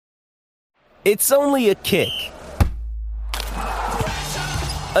It's only a kick,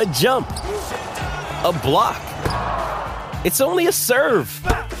 a jump, a block. It's only a serve.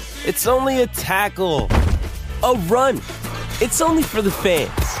 It's only a tackle, a run. It's only for the fans.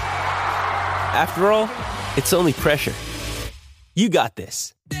 After all, it's only pressure. You got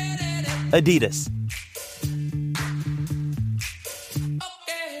this. Adidas.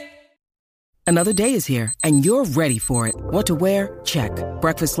 Another day is here, and you're ready for it. What to wear? Check.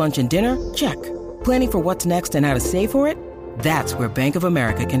 Breakfast, lunch, and dinner? Check. Planning for what's next and how to save for it? That's where Bank of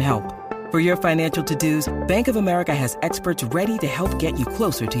America can help. For your financial to-dos, Bank of America has experts ready to help get you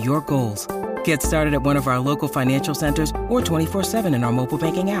closer to your goals. Get started at one of our local financial centers or 24/7 in our mobile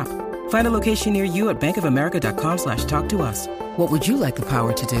banking app. Find a location near you at bankofamerica.com/talktous. What would you like the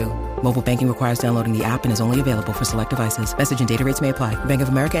power to do? Mobile banking requires downloading the app and is only available for select devices. Message and data rates may apply. Bank of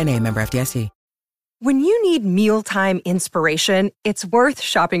America N.A., member FDIC. When you need mealtime inspiration, it's worth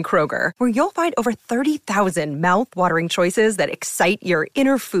shopping Kroger, where you'll find over 30,000 mouth-watering choices that excite your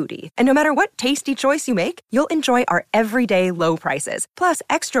inner foodie. And no matter what tasty choice you make, you'll enjoy our everyday low prices, plus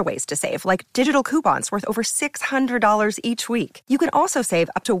extra ways to save, like digital coupons worth over $600 each week. You can also save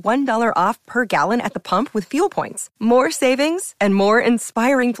up to $1 off per gallon at the pump with fuel points. More savings and more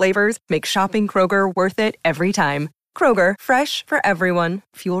inspiring flavors make shopping Kroger worth it every time. Kroger, fresh for everyone.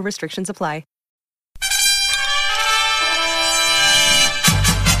 Fuel restrictions apply.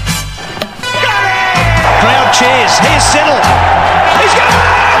 Crowd cheers. Here's Siddle. He's got it!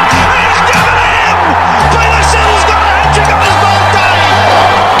 He's given it in! Taylor Siddle's got a hat-trick on his birthday!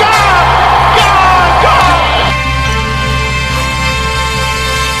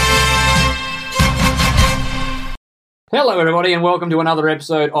 Hello, everybody, and welcome to another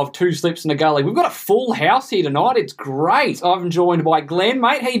episode of Two Slips in a Gully. We've got a full house here tonight. It's great. I'm joined by Glenn,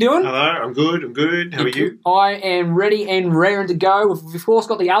 mate. How you doing? Hello, I'm good. How are you? I am ready and raring to go. We've, of course,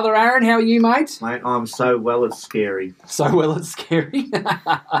 got the other Aaron. How are you, mate? Mate, I'm so well it's scary. So well it's scary.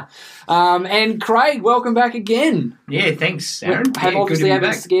 And Craig, welcome back again. Yeah, thanks, Aaron. Obviously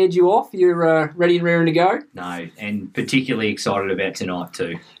haven't scared you off. You're ready and raring to go? No, and particularly excited about tonight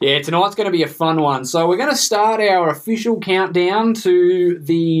too. Yeah, tonight's going to be a fun one. So we're going to start our official countdown to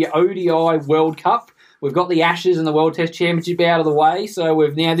the ODI World Cup. We've got the Ashes and the World Test Championship out of the way, so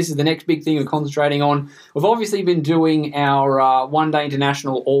this is the next big thing we're concentrating on. We've obviously been doing our one-day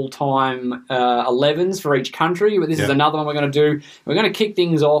international all-time 11s for each country, but this is another one we're going to do. We're going to kick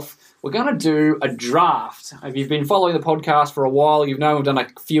things off. We're going to do a draft. If you've been following the podcast for a while, you've known we've done a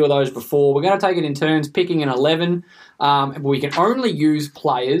few of those before. We're going to take it in turns, picking an 11. We can only use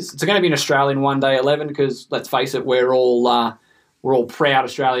players. It's going to be an Australian one-day 11 because, let's face it, we're all proud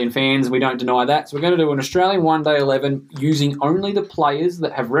Australian fans. We don't deny that. So we're going to do an Australian one-day 11 using only the players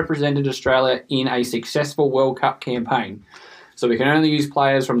that have represented Australia in a successful World Cup campaign. So we can only use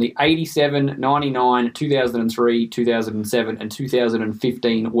players from the 87, 99, 2003, 2007 and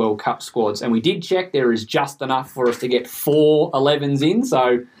 2015 World Cup squads. And we did check. There is just enough for us to get 4 11s in.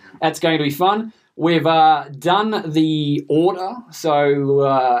 So that's going to be fun. We've done the order.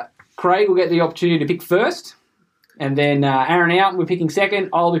 So Craig will get the opportunity to pick first. And then Aaron out, we're picking second.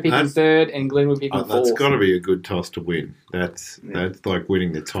 I'll be picking third, and Glenn will be picking fourth. That's got to be a good toss to win. That's like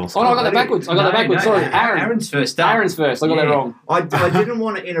winning the toss. Oh, no, I got that backwards. Sorry, Aaron's first up. Aaron's first. I got that wrong. I didn't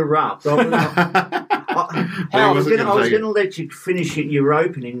want to interrupt. I was going to let you finish your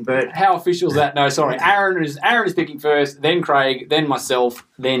opening, but how official is that? No, sorry. Aaron is picking first, then Craig, then myself,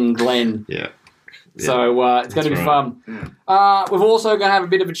 then Glenn. Yeah. So it's going to be fun. We're also going to have a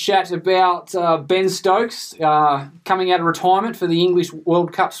bit of a chat about Ben Stokes coming out of retirement for the English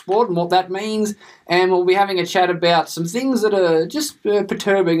World Cup squad and what that means. And we'll be having a chat about some things that are just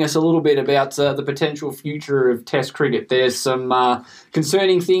perturbing us a little bit about the potential future of Test cricket. There's some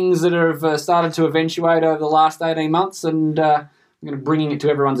concerning things that have started to eventuate over the last 18 months and I'm going to bring it to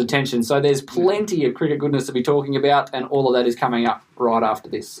everyone's attention. So there's plenty of cricket goodness to be talking about, and all of that is coming up right after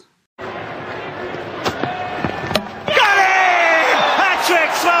this.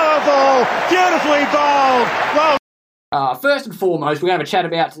 Slower ball, beautifully bowled. Well. First and foremost, we're going to have a chat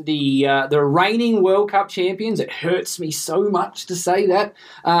about the reigning World Cup champions. It hurts me so much to say that.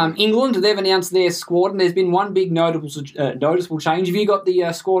 England, they've announced their squad, and there's been one big noticeable change. Have you got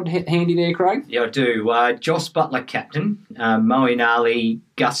the squad handy there, Craig? Yeah, I do. Joss Buttler, captain. Moeen Ali,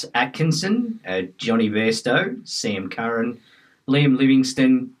 Gus Atkinson, Johnny Bairstow, Sam Curran, Liam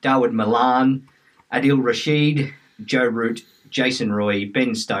Livingstone, Dawood Malan, Adil Rashid, Joe Root, Jason Roy,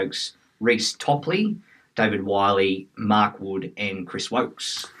 Ben Stokes, Reece Topley, David Wiley, Mark Wood and Chris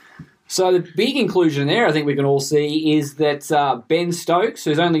Wokes. So the big inclusion there, I think we can all see, is that Ben Stokes,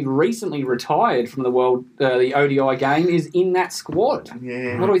 who's only recently retired from the ODI game, is in that squad.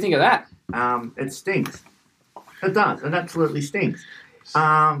 Yeah. What do we think of that? It stinks. It does. It absolutely stinks.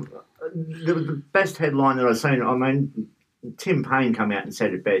 The best headline that I've seen, I mean, Tim Payne come out and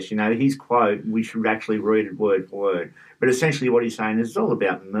said it best. His quote, we should actually read it word for word. But essentially what he's saying is it's all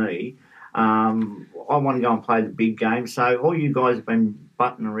about me. I want to go and play the big game. So all you guys have been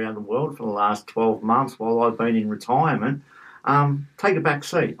butting around the world for the last 12 months while I've been in retirement. Take a back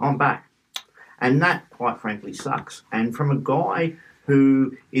seat. I'm back. And that, quite frankly, sucks. And from a guy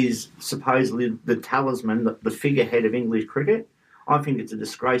who is supposedly the talisman, the figurehead of English cricket, I think it's a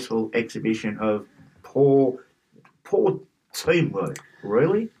disgraceful exhibition of poor teamwork,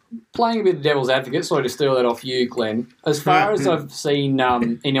 really. Playing a bit of devil's advocate, sorry to steal that off you, Glenn. As far as I've seen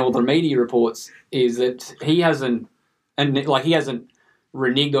in all the media reports, is that he hasn't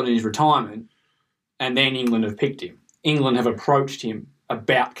reneged on his retirement, and then England have picked him. England have approached him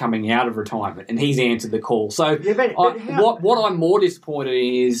about coming out of retirement, and he's answered the call. So what I'm more disappointed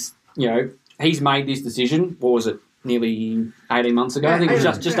in is, he's made this decision. What was it? Nearly 18 months ago. I think it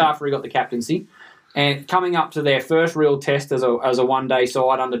was just after he got the captaincy. And coming up to their first real test as a one-day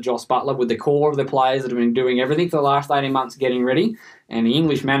side under Jos Buttler with the core of the players that have been doing everything for the last 18 months getting ready. And the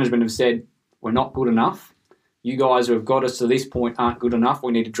English management have said, we're not good enough. You guys who have got us to this point aren't good enough.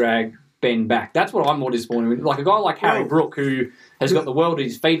 We need to drag Ben back. That's what I'm more disappointed with. Like a guy like Harry Brook, who has got the world at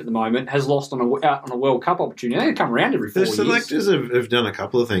his feet at the moment, has lost out on a World Cup opportunity. They come around every 4 years. The selectors have done a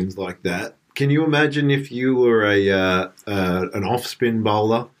couple of things like that. Can you imagine if you were an off-spin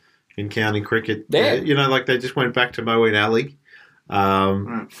bowler in county cricket? Yeah. Like they just went back to Moeen Ali.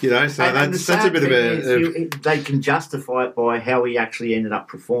 So that's a bit of a... They can justify it by how he actually ended up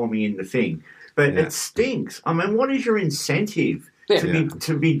performing in the thing. But it stinks. I mean, what is your incentive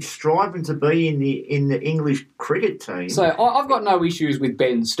to be striving to be in the English cricket team? So I've got no issues with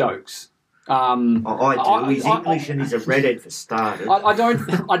Ben Stokes. I do. He's English and he's a redhead for starters.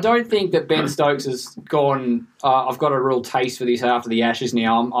 I don't think that Ben Stokes has gone. I've got a real taste for this after the Ashes.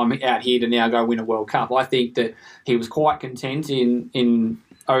 Now I'm out here to now go win a World Cup. I think that he was quite content in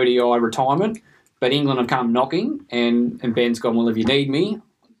ODI retirement, but England have come knocking, and Ben's gone, well, if you need me,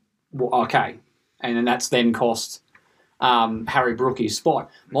 well, okay, and then that's then cost Harry Brook his spot.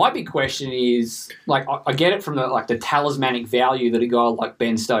 My big question is, like, I get it from the talismanic value that a guy like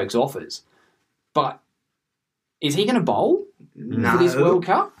Ben Stokes offers. But is he going to bowl for this World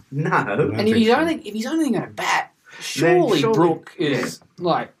Cup? No. And if he's only going to bat, surely Brook is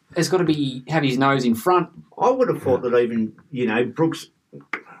has got to have his nose in front. I would have thought that even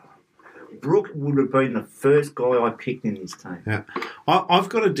Brook would have been the first guy I picked in this team. Yeah, I've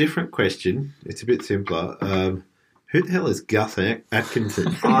got a different question. It's a bit simpler. Who the hell is Gus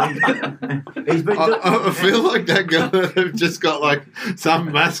Atkinson? He's been I feel like that guy have just got like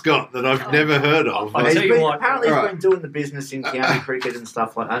some mascot that I've never heard of. Apparently he's been doing the business in county cricket and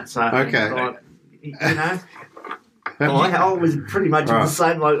stuff like that. So I was pretty much the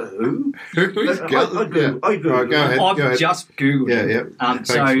same. Like who? Who's Gus? Go ahead. I've just googled. Yeah. Thanks,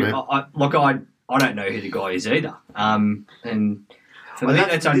 I don't know who the guy is either. And. I think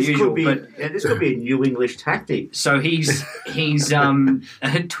that's unusual, this could be a new English tactic. So he's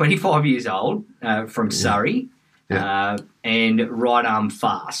 25 years old, from Surrey, and right arm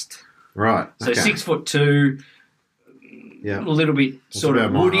fast. Right. So 6'2", a little bit sort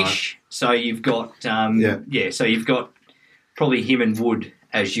of woodish. So you've got so you've got probably him and Wood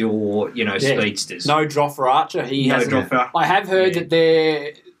as your speedsters. No Jofra Archer. I have heard that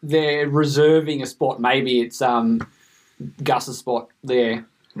they're reserving a spot. Maybe it's Gus's spot there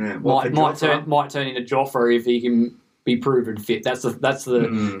might turn into Jofra if he can be proven fit. That's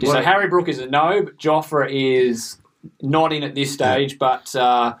the. So Harry Brook is a no, but Jofra is not in at this stage. But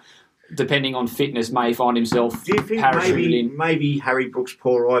depending on fitness, may find himself. Do you think maybe Harry Brook's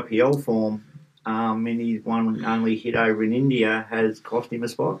poor IPL form in his one only hit over in India has cost him a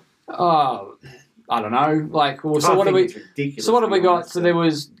spot? Oh, I don't know. What have we got? So there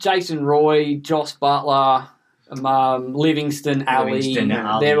was Jason Roy, Jos Buttler. Livingston, Ali,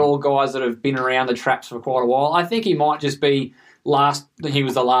 they're all guys that have been around the traps for quite a while. I think he might just be he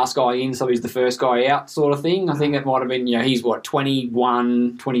was the last guy in, so he's the first guy out sort of thing. I think it might have been, he's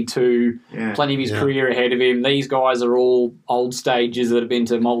 21, 22, plenty of his career ahead of him. These guys are all old stages that have been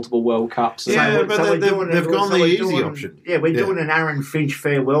to multiple World Cups. They've gone the easy option. Yeah, we're doing an Aaron Finch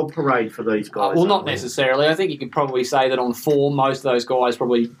farewell parade for these guys. Well, not necessarily. I think you could probably say that on form, most of those guys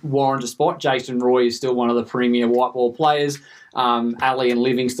probably warrant a spot. Jason Roy is still one of the premier white ball players. Ali and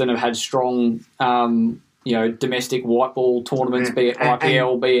Livingston have had strong domestic white ball tournaments, be it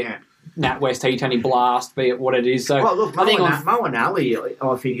IPL, be it NatWest T20 Blast, be it what it is. So Well, look, I think Moeen Ali,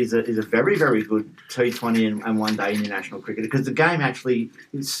 I think, is a very, very good T20 and one-day international cricketer because the game actually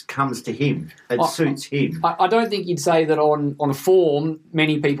comes to him. It suits him. I don't think you'd say that on form,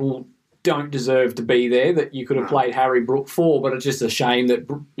 many people don't deserve to be there, that you could have played Harry Brook for, but it's just a shame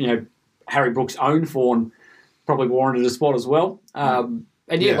that, Harry Brook's own form probably warranted a spot as well.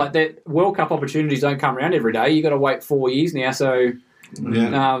 Like that World Cup opportunities don't come around every day. You've got to wait 4 years now, so...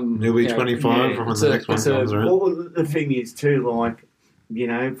 he'll be 25 when the next one comes around. Well, the thing is too,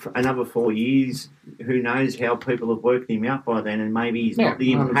 for another 4 years, who knows how people have worked him out by then, and maybe he's not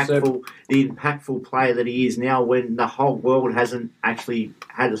the impactful player that he is now when the whole world hasn't actually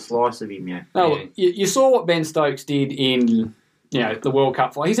had a slice of him yet. No, look, you saw what Ben Stokes did in the World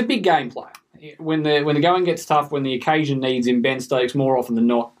Cup fight. He's a big game player. When the going gets tough, when the occasion needs him, Ben Stokes more often than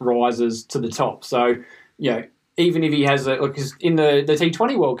not rises to the top. So, even if he has because in the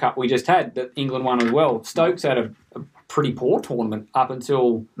T20 World Cup we just had that England won as well, Stokes had a pretty poor tournament up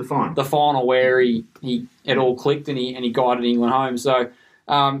until the final where it all clicked and he guided England home. So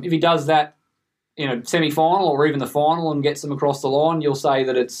if he does that in a semi-final or even the final and gets them across the line, you'll say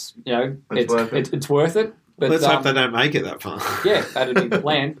that it's worth it. But, let's hope they don't make it that far. Yeah, that'd be the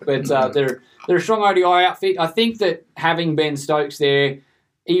plan. But they're a strong ODI outfit. I think that having Ben Stokes there,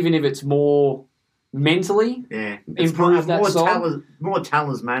 even if it's more mentally improve that side. More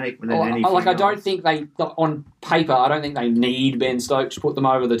talismanic than anything else. I don't think on paper, I don't think they need Ben Stokes to put them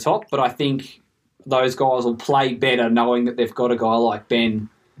over the top, but I think those guys will play better knowing that they've got a guy like Ben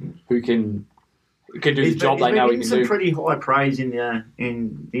who can do the job they know he can do. Some pretty high praise in the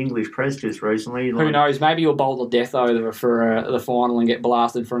English press just recently. Who knows? Maybe you'll bowl the death over for the final and get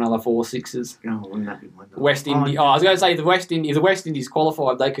blasted for another 4 sixes. Oh, wouldn't that be wonderful? West Indies. I was going to say if the West Indies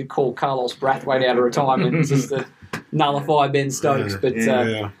qualified, they could call Carlos Brathwaite out of retirement just to nullify Ben Stokes. But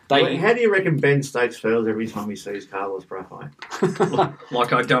how do you reckon Ben Stokes feels every time he sees Carlos Brathwaite?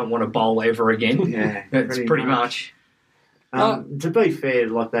 Like I don't want to bowl ever again. Yeah, that's pretty much. To be fair,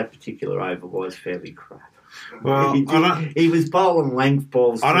 that particular over was fairly crap. Well, he was bowling length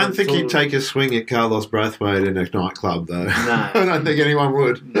balls. I don't think he'd take a swing at Carlos Brathwaite in a nightclub, though. No. I don't think anyone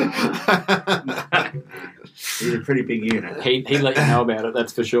would. No. He's a pretty big unit. He let you know about it,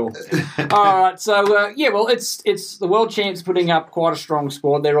 that's for sure. All right, so, it's the World Champs putting up quite a strong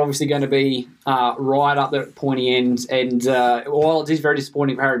squad. They're obviously going to be right up there at pointy ends. And while it is very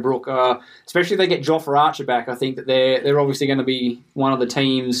disappointing for Harry Brook, especially if they get Jofra Archer back, I think that they're obviously going to be one of the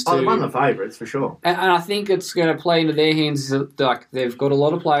teams to... they're one of the favourites, for sure. And I think it's going to play into their hands. They've got a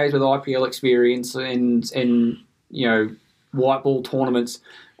lot of players with IPL experience and white ball tournaments.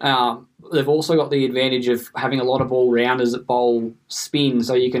 They've also got the advantage of having a lot of all-rounders that bowl spin,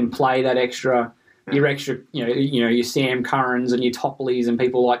 so you can play that your Sam Currans and your Topleys and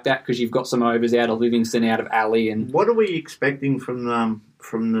people like that because you've got some overs out of Livingston, out of Ali. And what are we expecting from the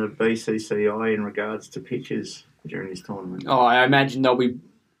BCCI in regards to pitches during this tournament? Oh, I imagine they'll be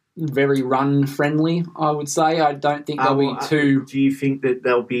very run-friendly, I would say. I don't think they'll be too... Do you think that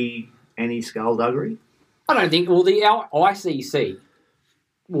there'll be any skullduggery? I don't think... Well, the ICC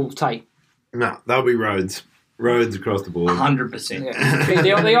will take... No, they'll be roads. Roads across the board. 100%. Yeah.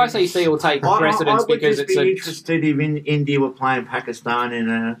 the ICC will take precedence because it's... I would just be interested if India were playing Pakistan in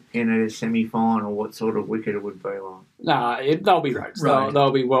a semi-final, what sort of wicket it would be like. Nah, they'll be roads.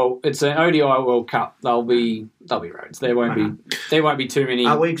 They'll be it's an ODI World Cup. They'll be roads. There won't be too many.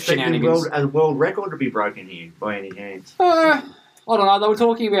 Are we expecting a world record to be broken here by any chance? I don't know. They were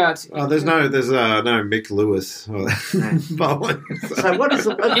talking about. There's no Mick Lewis bowling. So what is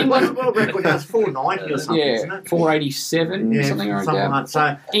the world record now? It's 490 or something, isn't it? 487, something like that.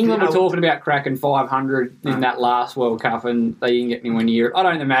 So England were talking about cracking 500 in that last World Cup, and they didn't get anywhere near it. I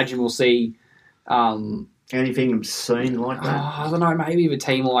don't imagine we'll see. Anything obscene like that? I don't know. Maybe if a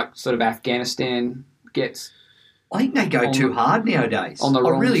team like sort of Afghanistan gets. I think they go too hard nowadays. On the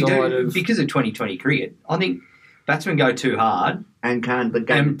wrong side because of 2020 cricket. I think batsmen go too hard and can't the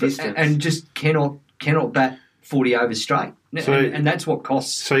distance and just cannot bat 40 overs straight. And that's what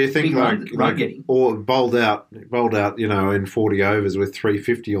costs. So you think run getting or bowled out, in 40 overs with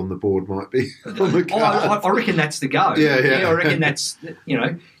 350 on the board might be on the card. I reckon that's the go. Yeah. I reckon that's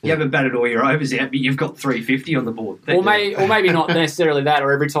you haven't batted all your overs out, but you've got 350 on the board. Or maybe not necessarily that.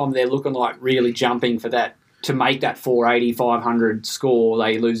 Or every time they're looking like really jumping for that to make that 480, 500 score,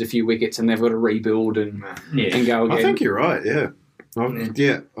 they lose a few wickets and they've got to rebuild and go again. I think you're right. Yeah,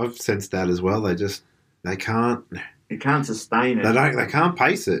 I've sensed that as well. They can't. You can't sustain it. They can't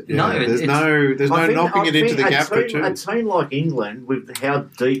pace it. No, there's no knocking it into the gap for two. A team like England, with how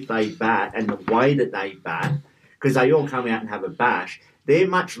deep they bat and the way that they bat, because they all come out and have a bash, they're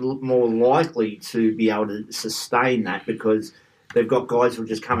much more likely to be able to sustain that because they've got guys who will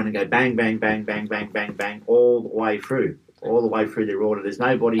just come in and go bang, bang, bang, bang, bang, bang, bang, all the way through their order. There's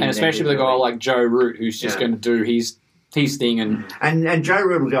nobody, and especially with a guy like Joe Root who's just going to do his thing, and Joe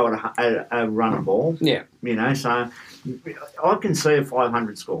Root will go at a run a ball. Yeah, so I can see a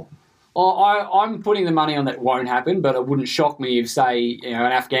 500 score. I'm putting the money on that won't happen, but it wouldn't shock me if, say, an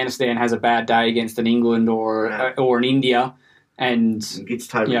Afghanistan has a bad day against an England or an India, and gets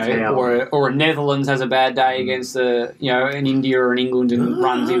totally or a Netherlands has a bad day against an India or an England and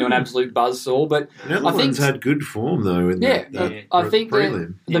runs into an absolute buzzsaw. But Netherlands had good form though. I think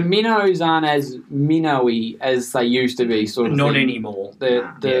the minnows aren't as minnowy as they used to be. Not anymore.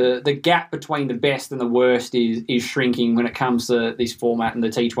 The gap between the best and the worst is shrinking when it comes to this format and the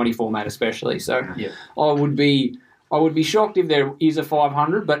T20 format especially. So I would be shocked if there is a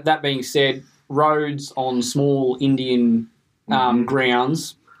 500. But that being said, roads on small Indian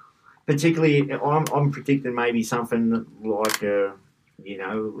grounds. Particularly, I'm predicting maybe something like a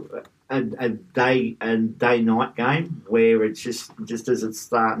day-night game where it's just as it's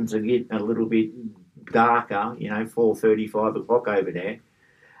starting to get a little bit darker, 4:30, 5 o'clock over there,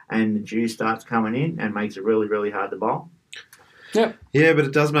 and the dew starts coming in and makes it really, really hard to bowl. Yep. Yeah, but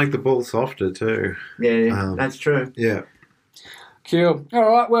it does make the ball softer too. Yeah, that's true. Yeah. Cool. All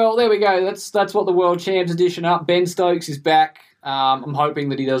right. Well, there we go. That's what the World Champs edition up. Ben Stokes is back. I'm hoping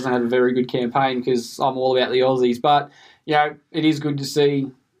that he doesn't have a very good campaign because I'm all about the Aussies. But it is good to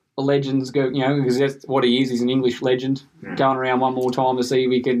see the legends go. Because that's what he is. He's an English legend. Going around one more time to see if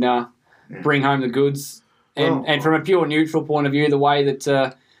we can bring home the goods. And from a pure neutral point of view, the way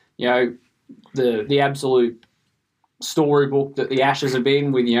that the absolute storybook that the Ashes have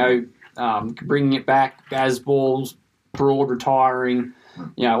been with bringing it back, Bazballs, Broad retiring,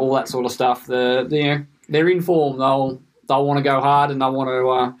 all that sort of stuff. They're in form. They'll want to go hard and they'll want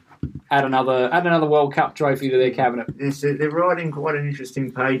to add another World Cup trophy to their cabinet. Yes, they're writing quite an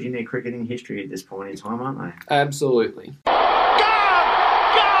interesting page in their cricketing history at this point in time, aren't they? Absolutely.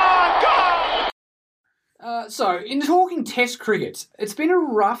 So, in talking Test cricket, it's been a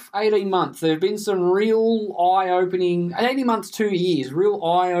rough 18 months. There have been some real eye-opening, 18 months, 2 years, real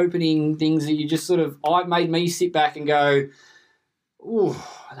eye-opening things that you just made me sit back and go, ooh,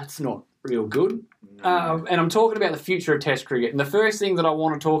 that's not real good. And I'm talking about the future of Test cricket. And the first thing that I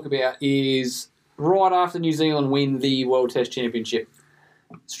want to talk about is right after New Zealand win the World Test Championship.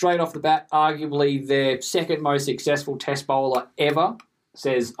 Straight off the bat, arguably their second most successful Test bowler ever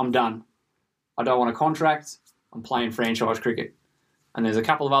says, I'm done. I don't want a contract. I'm playing franchise cricket. And there's a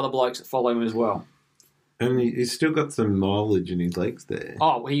couple of other blokes that follow him as well. And he's still got some mileage in his legs there.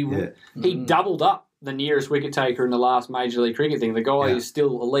 Oh, he doubled up the nearest wicket taker in the last Major League Cricket thing. The guy is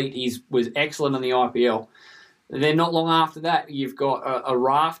still elite. He was excellent in the IPL. And then not long after that, you've got a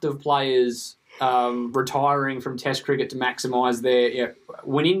raft of players retiring from Test cricket to maximise their...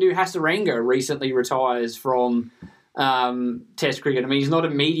 Wanindu Hasaranga recently retires from... Test cricket. I mean, he's not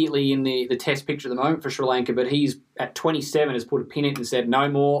immediately in the Test picture at the moment for Sri Lanka, but he's at 27 has put a pin in it and said, no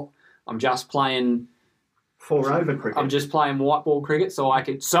more. I'm just playing 4-over cricket. I'm just playing white ball cricket, so I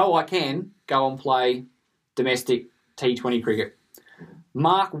can go and play domestic T20 cricket.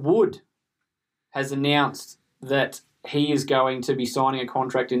 Mark Wood has announced that he is going to be signing a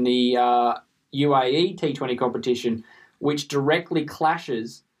contract in the UAE T20 competition, which directly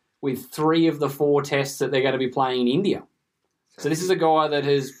clashes with 3 of the 4 tests that they're going to be playing in India. So this is a guy that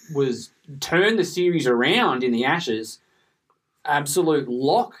was turned the series around in the Ashes. Absolute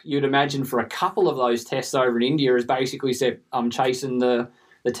lock, you'd imagine, for a couple of those tests over in India, has basically said, I'm chasing the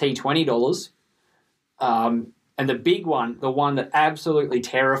T20 dollars. And the big one, the one that absolutely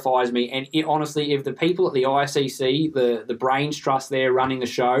terrifies me, and honestly, if the people at the ICC, the brains trust there running the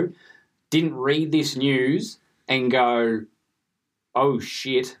show, didn't read this news and go, oh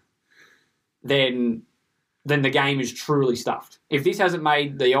shit, then the game is truly stuffed. If this hasn't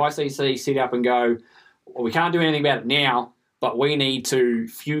made the ICC sit up and go, well, we can't do anything about it now, but we need to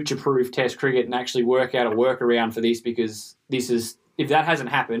future-proof Test cricket and actually work out a workaround for this, because if that hasn't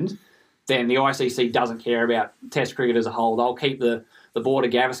happened, then the ICC doesn't care about Test cricket as a whole. They'll keep the Border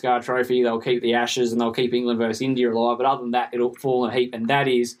Gavaskar Trophy, they'll keep the Ashes, and they'll keep England versus India alive. But other than that, it'll fall in a heap. And that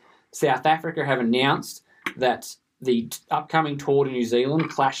is, South Africa have announced that the upcoming tour to New Zealand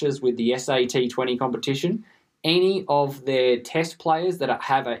clashes with the SA-T20 competition. Any of their Test players that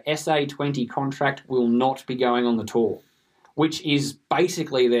have a SA-20 contract will not be going on the tour, which is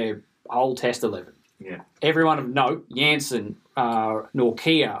basically their whole Test 11. Yeah. Everyone of note, Jansen,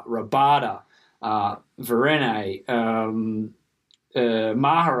 Norkia, Rabada, Verene,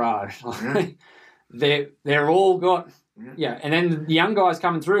 Maharaj, they're all got Yeah, and then the young guys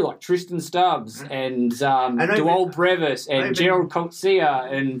coming through like Tristan Stubbs and Duol Brevis and Gerald Coetzee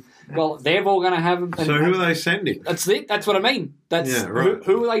and they're all going to have. So who are they sending? That's it. That's what I mean. That's right.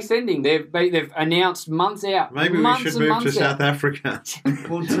 Who are they sending? They've announced months out. Maybe we should move to South Africa.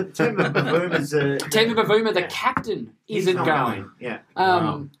 Well, Temba Bavuma, the captain, isn't going. Yeah.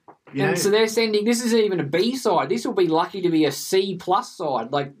 And so they're sending. This isn't even a B side. This will be lucky to be a C plus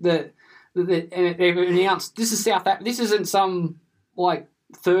side. Like and they've announced this is South Africa. This isn't some like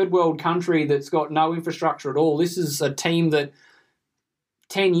third world country that's got no infrastructure at all. This is a team that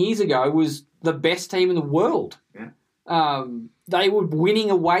 10 years ago was the best team in the world. Yeah. They were winning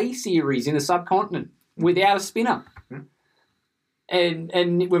away series in the subcontinent without a spinner. Yeah.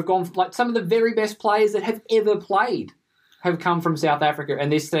 And we've gone like some of the very best players that have ever played have come from South Africa,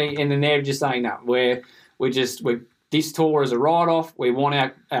 and this thing, and then they're just saying no, we're this tour is a write-off. We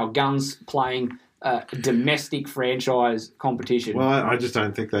want our guns playing domestic franchise competition. Well, I just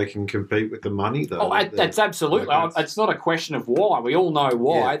don't think they can compete with the money, though. Oh, that's absolutely. It's not a question of why. We all know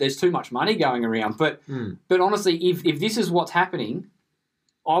why. Yeah. There's too much money going around. But honestly, if this is what's happening,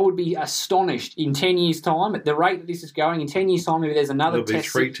 I would be astonished in 10 years' time at the rate that this is going. In 10 years' time, if there's another There'll be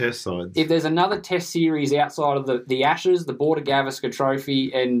 3 test sides. If there's another test series outside of the Ashes, the Border Gavaskar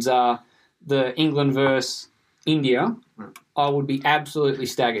Trophy, and the England versus India, I would be absolutely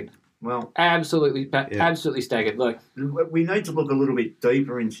staggered. Well, absolutely staggered. Look, we need to look a little bit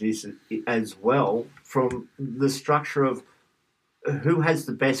deeper into this as well, from the structure of who has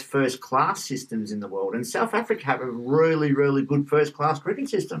the best first-class systems in the world. And South Africa have a really, really good first-class cricket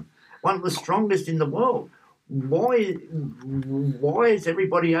system, one of the strongest in the world. Why is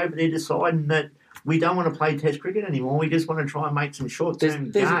everybody over there deciding that we don't want to play Test cricket anymore? We just want to try and make some short-term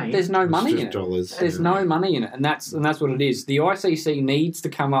gain. There's no money in it. Dollars. There's no money in it, and that's what it is. The ICC needs to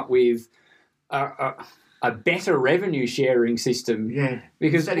come up with a better revenue sharing system. Yeah,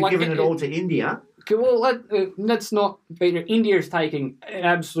 because instead of giving it all to India. Well, let's not be. India is taking an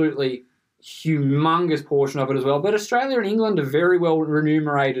absolutely humongous portion of it as well, but Australia and England are very well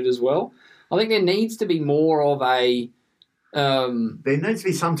remunerated as well. I think there needs to be more of a. There needs to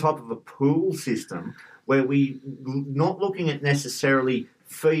be some type of a pool system where we not looking at necessarily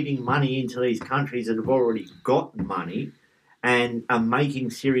feeding money into these countries that have already got money and are making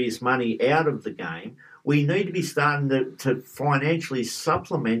serious money out of the game. We need to be starting to financially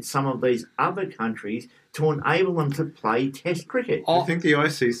supplement some of these other countries to enable them to play Test cricket. I think the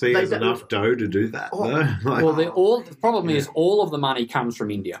ICC has enough dough to do that. The problem is all of the money comes from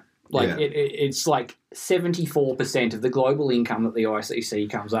India. It's like 74% of the global income that the ICC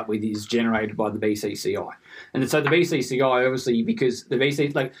comes up with is generated by the BCCI. And so the BCCI, obviously, because the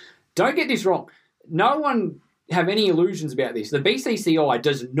BCCI, don't get this wrong. No one have any illusions about this. The BCCI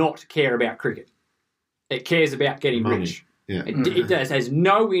does not care about cricket. It cares about getting rich. Yeah. It has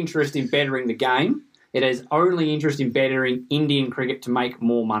no interest in bettering the game. It has only interest in bettering Indian cricket to make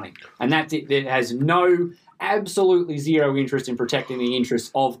more money. And that's it. It has absolutely zero interest in protecting the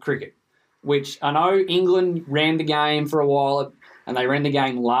interests of cricket, which I know England ran the game for a while and they ran the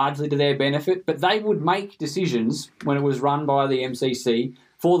game largely to their benefit, but they would make decisions when it was run by the MCC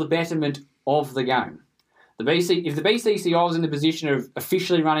for the betterment of the game. If the BCCI was in the position of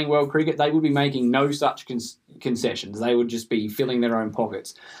officially running world cricket, they would be making no such concessions. They would just be filling their own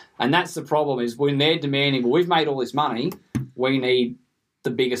pockets. And that's the problem, is when they're demanding, well, we've made all this money, we need the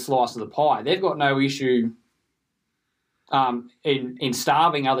biggest slice of the pie. They've got no issue in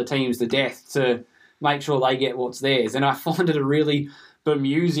starving other teams to death to make sure they get what's theirs. And I find it a really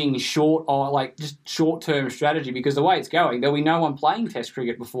bemusing short-term strategy, because the way it's going, there'll be no one playing Test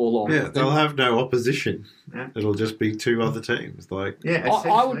cricket before long. Yeah, they'll have no opposition. Yeah. It'll just be 2 other teams. I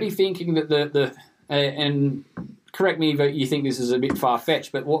would be thinking that and correct me if you think this is a bit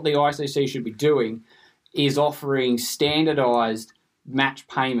far-fetched, but what the ICC should be doing is offering standardised match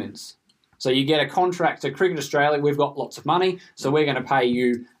payments. So you get a contract to Cricket Australia. We've got lots of money, so we're going to pay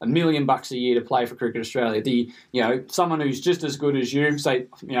you $1 million a year to play for Cricket Australia. Someone who's just as good as you, say,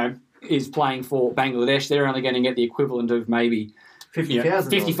 is playing for Bangladesh, they're only going to get the equivalent of maybe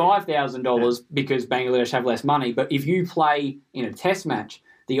 $55,000 because Bangladesh have less money. But if you play in a Test match,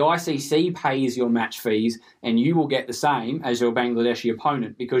 the ICC pays your match fees, and you will get the same as your Bangladeshi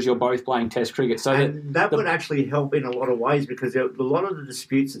opponent because you're both playing Test cricket. So that would actually help in a lot of ways, because a lot of the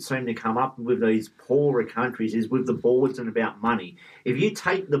disputes that seem to come up with these poorer countries is with the boards and about money. If you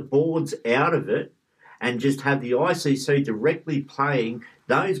take the boards out of it and just have the ICC directly paying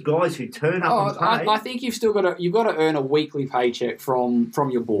those guys who turn up and play, I think you've got to earn a weekly paycheck from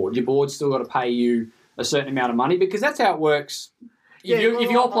your board. Your board's still got to pay you a certain amount of money, because that's how it works.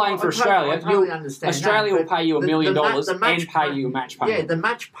 if you're playing for Australia, Australia will pay you $1 million and pay you a match payment. Yeah, the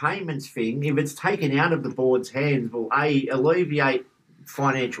match payments thing, if it's taken out of the board's hands, will A, alleviate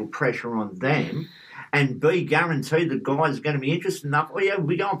financial pressure on them, and B, guarantee the guys are going to be interested enough. Oh, yeah,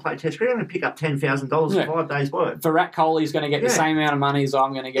 we go and play Test cricket, I'm going to pick up $10,000 for 5 days' work. Virat Kohli is going to get the same amount of money as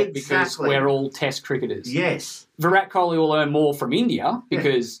I'm going to get because we're all Test cricketers. Yes. Virat Kohli will earn more from India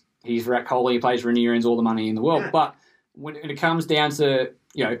because he's Virat Kohli, he plays for India, earns all the money in the world. But when it comes down to,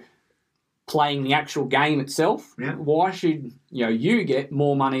 playing the actual game itself, why should you get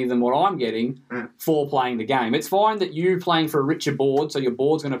more money than what I'm getting for playing the game? It's fine that you playing for a richer board, so your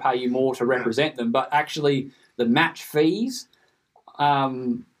board's going to pay you more to represent them, but actually the match fees, I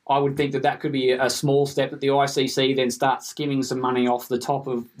would think that could be a small step that the ICC then starts skimming some money off the top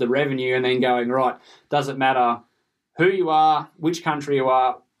of the revenue and then going, right, doesn't matter who you are, which country you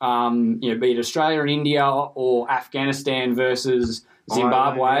are, be it Australia and India or Afghanistan versus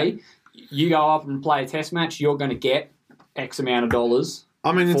Zimbabwe, you go up and play a test match, you're going to get X amount of dollars.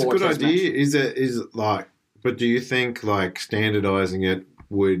 I mean, it's a good idea. But do you think standardising it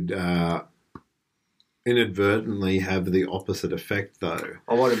would inadvertently have the opposite effect, though?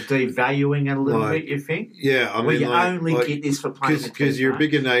 Or what, of devaluing it a little bit, you think? Yeah, I mean, you only get this for playing because your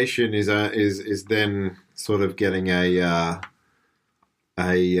bigger nation is then sort of getting a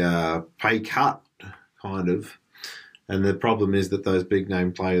pay cut, kind of. And the problem is that those big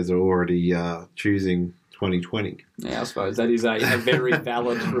name players are already choosing 2020. Yeah, I suppose that is a very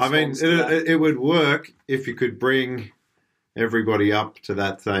valid response. I mean, it would work if you could bring everybody up to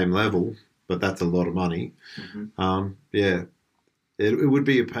that same level, but that's a lot of money. Mm-hmm. It would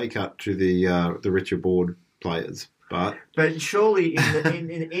be a pay cut to the richer board players. But surely, in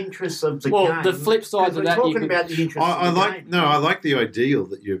the interests of the game... Well, the flip side of that... We're talking about the interests of the game. No, I like the ideal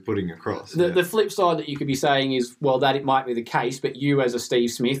that you're putting across. The flip side that you could be saying is, well, that it might be the case, but you as a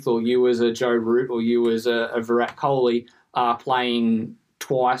Steve Smith or you as a Joe Root or you as a Virat Kohli are playing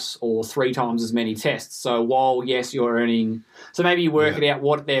twice or 3 times as many tests. So while, yes, you're earning... So maybe you work it out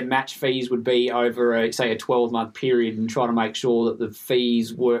what their match fees would be over, a 12-month period and try to make sure that the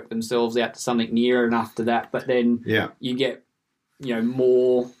fees work themselves out to something near enough to that. But then you get,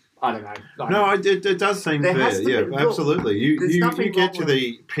 more... I don't know. No, it does seem fair. Absolutely. You get to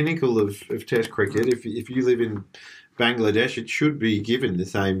the pinnacle of Test cricket. If you live in Bangladesh, it should be given the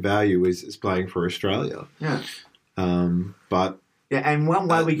same value as playing for Australia. Yeah. But... Yeah, and one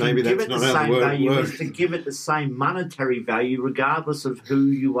way we can give it the same value is to give it the same monetary value regardless of who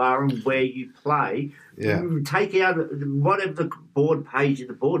you are and where you play. Yeah. Take out whatever the board pays you.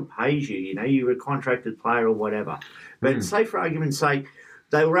 The board pays you, you're a contracted player or whatever. But say, for argument's sake,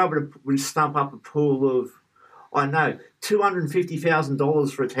 they were able to stump up a pool of,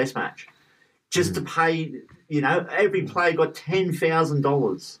 $250,000 for a test match. Just to pay, every player got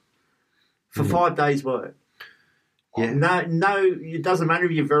 $10,000 for 5 days' work. Yeah. No, it doesn't matter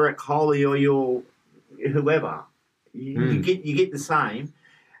if you're Virat Kohli or you're whoever. You get the same,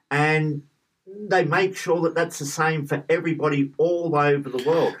 and they make sure that that's the same for everybody all over the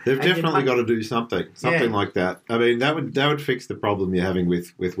world. They've definitely got to do something like that. I mean, that would fix the problem you're having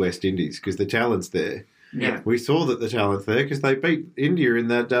with West Indies because the talent's there. Yeah, we saw that the talent's there because they beat India in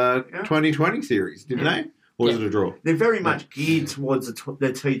that 2020 series, didn't they? Or is it a draw? They're very much geared towards the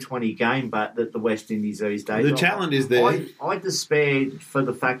T20 game, but the West Indies these days. The talent is there. I despair for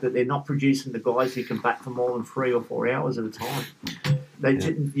the fact that they're not producing the guys who can bat for more than 3 or 4 hours at a time. They,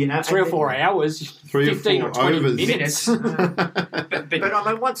 3 or 4 hours, 15 or 20 minutes. But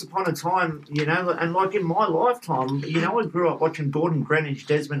I mean, once upon a time, and like in my lifetime, I grew up watching Gordon Greenwich,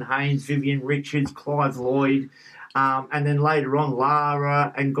 Desmond Haynes, Vivian Richards, Clive Lloyd, and then later on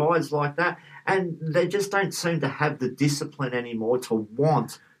Lara and guys like that. And they just don't seem to have the discipline anymore to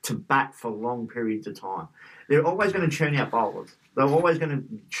want to bat for long periods of time. They're always going to churn out bowlers. They're always going to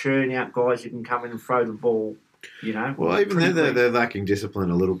churn out guys who can come in and throw the ball, Well, even they're lacking discipline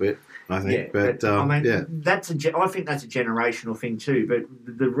a little bit, I think. I think that's a generational thing too. But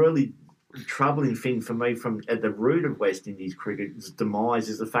the really troubling thing for me from at the root of West Indies cricket's demise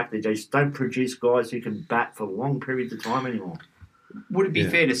is the fact that they just don't produce guys who can bat for long periods of time anymore. Would it be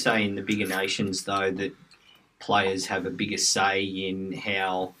fair to say in the bigger nations, though, that players have a bigger say in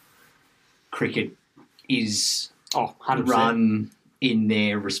how cricket is 100%. run in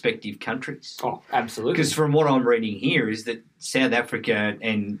their respective countries? Oh, absolutely. Because from what I'm reading here is that South Africa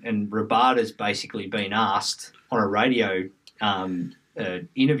and Rabada's basically been asked on a radio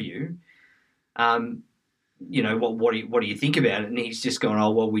interview, what do you think about it? And he's just gone,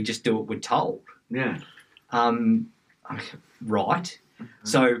 oh, well, we just do what we're told. Yeah. Right.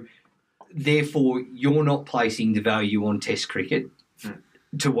 So, therefore, you're not placing the value on Test cricket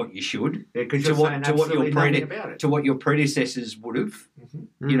to what you should, Yeah, 'cause to you're what saying to what your absolutely nothing about it. to what your predecessors would have,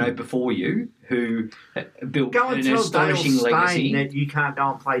 before you, who built Go and an tell Dale astonishing Steyn legacy. that you can't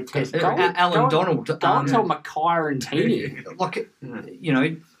go and play Test. Alan Donald, Go and tell Mackay and Teeny. like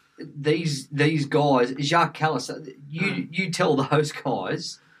these guys, Jacques Callis. You tell those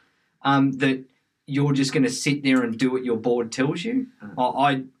guys that you're just going to sit there and do what your board tells you.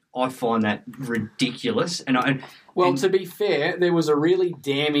 I find that ridiculous. Well, to be fair, there was a really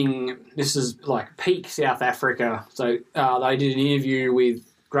damning. This is like peak South Africa. So they did an interview with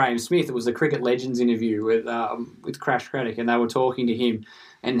Graham Smith. It was the Cricket Legends interview with Crash Craddock, and they were talking to him.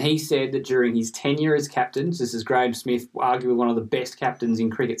 And he said that during his tenure as captain, this is Graham Smith, arguably one of the best captains in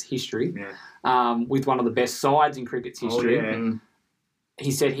cricket's history, with one of the best sides in cricket's history.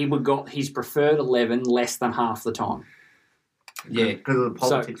 He said he would got his preferred 11 less than half the time. Yeah, because of the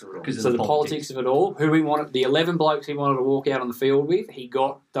politics of it all. So the politics of it all, who he wanted, the 11 blokes he wanted to walk out on the field with, he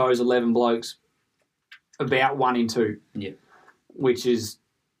got those 11 blokes about 1 in 2. Yeah, which is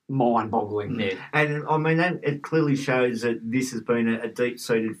mind-boggling. Yeah. And I mean, it clearly shows that this has been a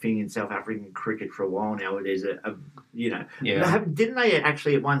deep-seated thing in South African cricket for a while now. It is didn't they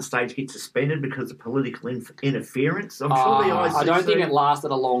actually at one stage get suspended because of political interference? I'm sure the ICC... I don't think it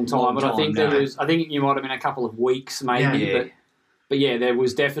lasted a long time, but I think no. I think you might have been a couple of weeks, maybe. Yeah. But yeah, there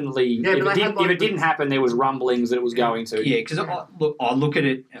was definitely. If it didn't happen, there was rumblings that it was going to. Yeah, because I look at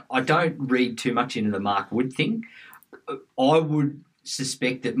it. I don't read too much into the Mark Wood thing. I would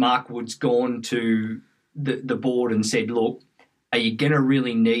suspect that Mark Wood's gone to the board and said, "Look, are you going to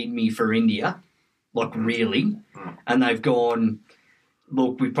really need me for India? Like really?" And they've gone,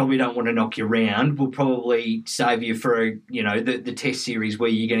 "Look, we probably don't want to knock you around. We'll probably save you for the Test series where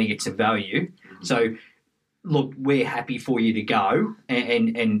you're going to get some value." So. Look, we're happy for you to go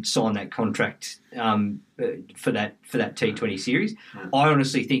and sign that contract for that T20 series. I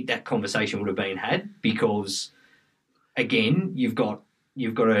honestly think that conversation would have been had because, again, you've got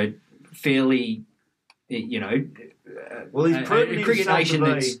a fairly, he's proven a cricket himself nation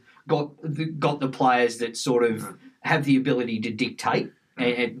to that's got the players that sort of have the ability to dictate,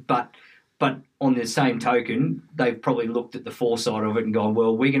 but on the same token, they've probably looked at the foresight of it and gone,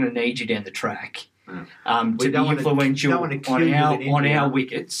 well, we're going to need you down the track. To be influential on our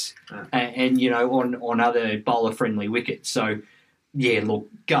wickets and on other bowler friendly wickets. So yeah, look,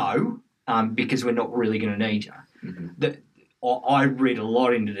 go because we're not really going to need you. I read a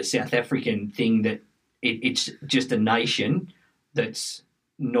lot into the South African thing that it's just a nation that's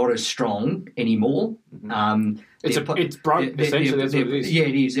not as strong anymore. It's broke. Essentially, that's what it is. Yeah,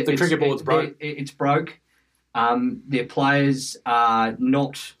 it is. The cricket board's broke. It's broke. Their players are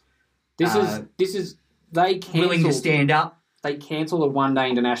not. This is they cancelled, willing to stand up. They cancelled a one-day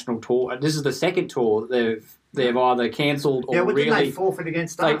international tour. This is the second tour they've either cancelled or didn't they forfeit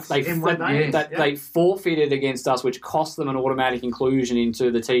against us in one day? They forfeited against us, which cost them an automatic inclusion into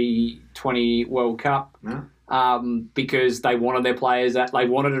the T20 World Cup because they wanted their players they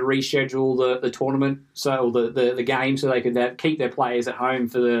wanted to reschedule the tournament the game so they could keep their players at home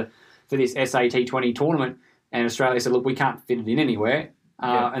for this SAT20 tournament. And Australia said, look, we can't fit it in anywhere.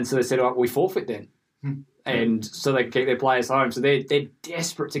 And so they said, we forfeit then. And so they keep their players home. So they're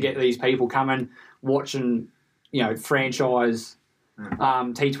desperate to get these people coming, watching, franchise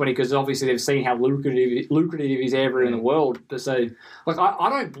T20 because obviously they've seen how lucrative it is ever in the world. So, I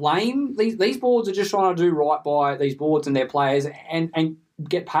don't blame these boards are just trying to do right by these boards and their players and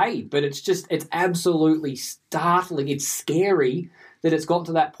get paid. But it's absolutely startling. It's scary that it's gotten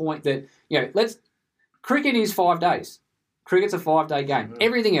to that point that cricket is 5 days. Cricket's a 5-day game.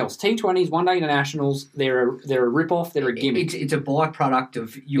 Everything else, T20s, one-day internationals, they're a rip-off, they're a gimmick. It's a byproduct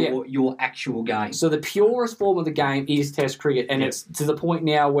of your actual game. So the purest form of the game is Test cricket, and it's to the point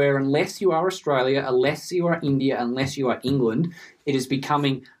now where unless you are Australia, unless you are India, unless you are England, it is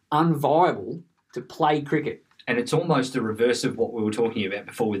becoming unviable to play cricket. And it's almost the reverse of what we were talking about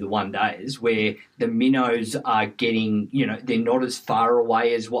before with the one-days, where the minnows are getting, they're not as far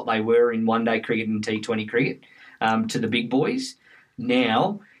away as what they were in one-day cricket and T20 cricket. To the big boys.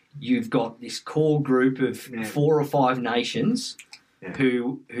 Now you've got this core group of 4 or 5 nations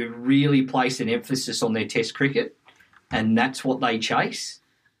who really place an emphasis on their Test cricket, and that's what they chase,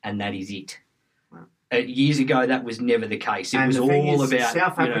 and that is it. Years ago, that was never the case. It was all about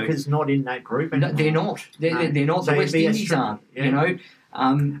South Africa's not in that group anymore. No, they're not. They're not. So the West Indies aren't.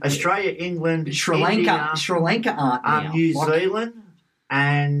 Australia, England, Sri Lanka aren't now. New Zealand,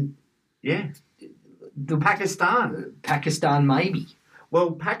 and Pakistan maybe.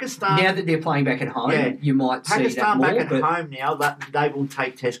 Well, Pakistan now that they're playing back at home, you might see that Pakistan more. back at home now, that they will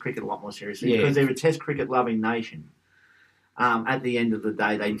take Test cricket a lot more seriously because they're a Test cricket loving nation. at the end of the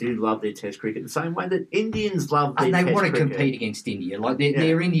day, they do love their Test cricket the same way that Indians love their And they Test want to cricket. compete against India. Like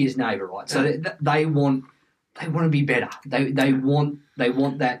they're India's neighbour, right? So they want to be better. They want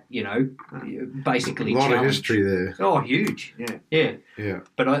that, basically A lot of challenge. history there. Oh, huge. Yeah. Yeah.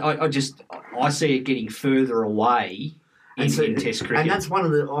 But I see it getting further away in Test cricket. And that's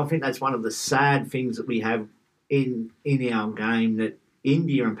I think that's one of the sad things that we have in our game, that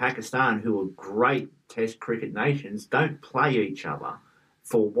India and Pakistan, who are great Test cricket nations, don't play each other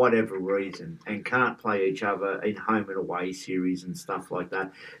for whatever reason and can't play each other in home and away series and stuff like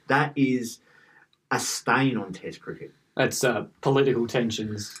that. That is a stain on Test cricket. That's political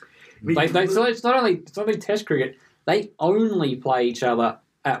tensions. So it's not only Test cricket. They only play each other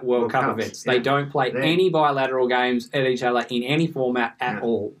at World Cup Cups, events. They don't play any bilateral games at each other in any format at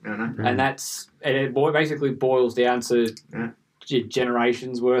all. And it basically boils down to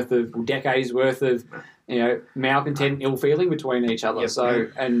generations worth of, decades worth of, malcontent and ill feeling between each other.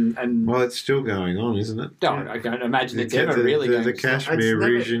 And Well, it's still going on, isn't it? I can't imagine it's ever really the going to stop. Kashmir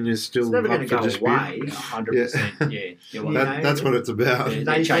region is still It's never up going to for go dispute. away. 100%. Yeah. You're right. That's what it's about.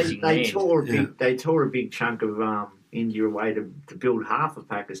 They're chasing They land. tore a big chunk of India away to build half of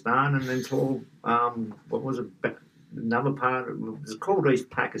Pakistan, and then tore what was it? Another part. It was called East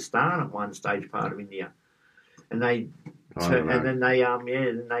Pakistan at one stage, part of India, and they. And then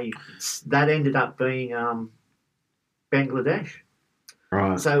that ended up being Bangladesh.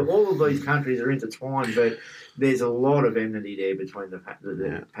 Right. So all of these countries are intertwined, but there's a lot of enmity there between the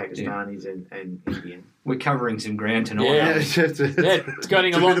Pakistanis and Indian. We're covering some ground tonight. Yeah. It's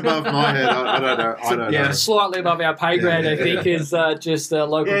going a along. bit above my head. I don't know. Yeah, slightly above our pay grade, I think, is just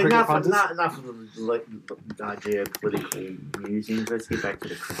local cricket punters. Enough of the geopolitical musings. Let's get back to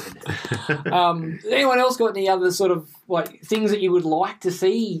the cricket. Anyone else got any other sort of things that you would like to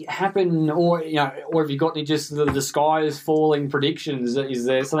see happen, or have you got any just the sky is falling predictions? Is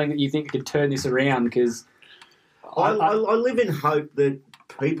there something that you think could turn this around? Because I live in hope that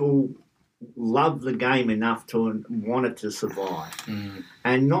people love the game enough to want it to survive,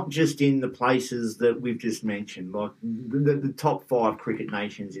 and not just in the places that we've just mentioned, like the top 5 cricket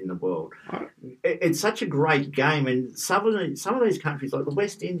nations in the world. It's such a great game, and some of these countries like the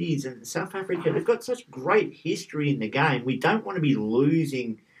West Indies and South Africa, they've got such great history in the game. We don't want to be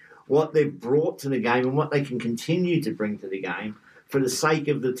losing what they've brought to the game and what they can continue to bring to the game for the sake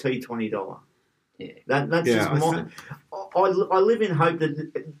of the T20. Yeah. That's just my. I live in hope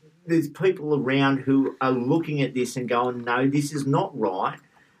that there's people around who are looking at this and going, no, this is not right.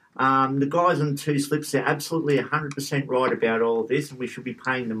 The guys on 2 Slips are absolutely 100% right about all of this, and we should be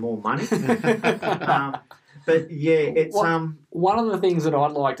paying them more money. But yeah, it's one of the things that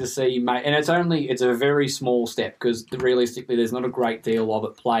I'd like to see, mate, and it's a very small step because realistically, there's not a great deal of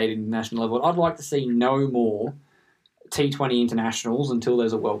it played in national level. I'd like to see no more T20 internationals until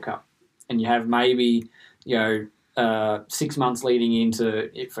there's a World Cup, and you have maybe 6 months leading into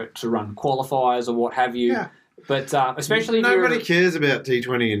it to run qualifiers or what have you. Yeah. But especially if nobody you're, cares about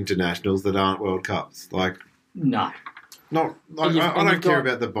T20 internationals that aren't World Cups. No. I don't care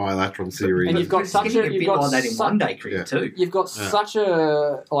about the bilateral series. And you've got It's getting a bit like that in one-day cricket too. You've got such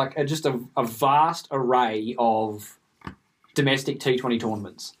a vast array of domestic T20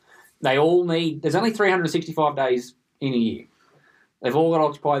 tournaments. They all need. There's only 365 days in a year. They've all got to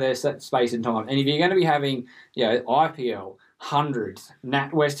occupy their set space and time. And if you're going to be having, IPL, hundreds,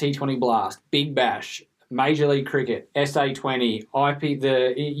 NatWest T20 Blast, Big Bash, Major League Cricket, SA20,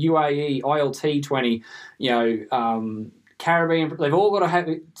 the UAE, ILT20, Caribbean, they've all got to have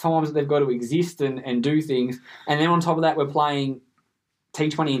times that they've got to exist and do things. And then on top of that, we're playing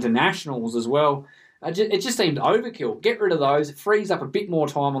T20 internationals as well. It just seemed overkill. Get rid of those. It frees up a bit more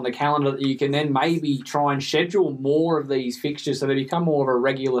time on the calendar that you can then maybe try and schedule more of these fixtures so they become more of a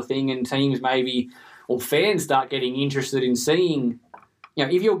regular thing, and teams maybe, or fans start getting interested in seeing,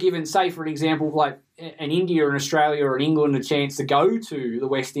 if you're given, say, for an example, like an India or an Australia or an England a chance to go to the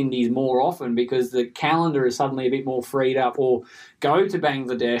West Indies more often because the calendar is suddenly a bit more freed up, or go to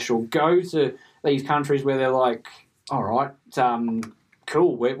Bangladesh or go to these countries where they're like, all right,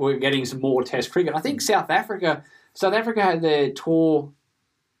 cool, we're getting some more Test cricket. I think South Africa had their tour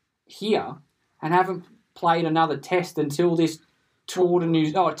here and haven't played another Test until this tour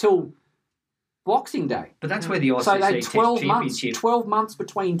to till Boxing Day. But that's where the ICC so they had 12 Test months, Championship... 12 months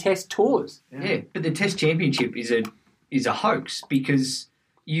between Test tours. Yeah, but the Test Championship is a hoax because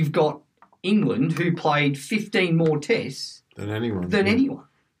you've got England who played 15 more Tests than anyone.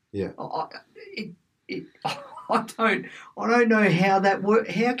 Yeah. I don't know how that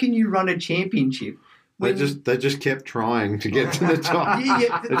works. How can you run a championship They just kept trying to get to the top.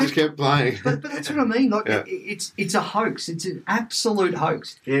 They just kept playing. But that's what I mean. Like it's a hoax. It's an absolute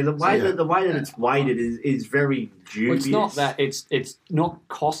hoax. Yeah, the way that it's weighted is very dubious. Well, it's not that it's not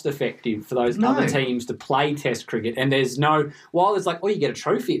cost effective for those other teams to play Test cricket, and there's no while there's like you get a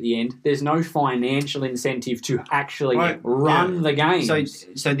trophy at the end. There's no financial incentive to actually run the game.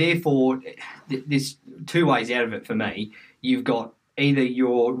 So therefore, there's two ways out of it for me. You've got either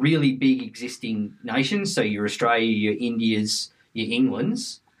your really big existing nations, so your Australia, your Indias, your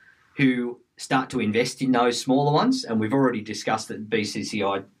Englands, who start to invest in those smaller ones, and we've already discussed that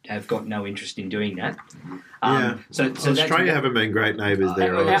BCCI have got no interest in doing that. So Australia haven't been great neighbours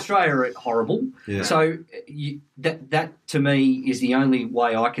there. Australia are horrible. Yeah. So that to me is the only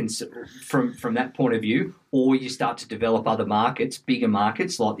way I can, from that point of view, or you start to develop other markets, bigger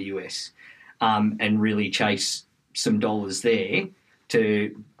markets like the US, and really chase some dollars there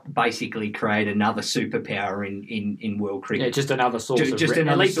to basically create another superpower in world cricket. Yeah, just another source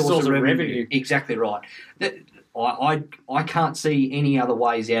of revenue. Exactly right. I can't see any other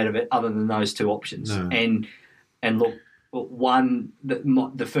ways out of it other than those two options. No. And look,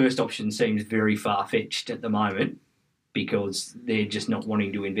 the first option seems very far-fetched at the moment because they're just not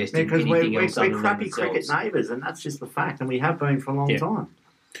wanting to invest in anything else other than themselves. We're crappy cricket neighbours, and that's just the fact, and we have been for a long time.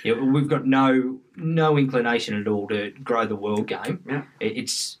 Yeah, we've got no inclination at all to grow the world game. Yeah.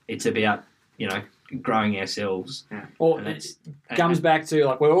 It's about growing ourselves. Yeah. Well, it comes back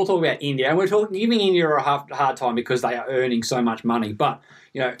to we're all talking about India, and we're giving India a hard time because they are earning so much money. But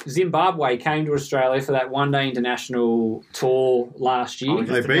Zimbabwe came to Australia for that one-day international tour last year.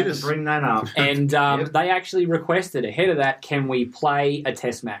 They beat us. Bring that up, and they actually requested ahead of that, can we play a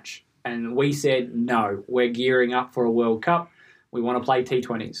Test match? And we said no. We're gearing up for a World Cup. We want to play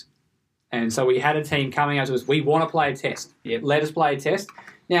T20s. And so we had a team coming out to us, we want to play a test. Yep. Let us play a test.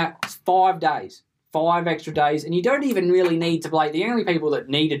 Now, it's 5 days, 5 extra days, and you don't even really need to play. The only people that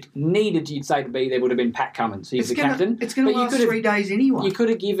needed you'd say, to be there would have been Pat Cummins. He's the captain. It's going to last 3 days anyway. You could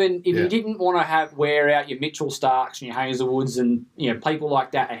have given, if you didn't want to wear out your Mitchell Starks and your Hazlewoods and people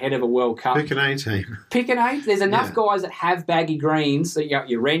like that ahead of a World Cup. Pick an A team. Pick an A. There's enough guys that have baggy greens, so you got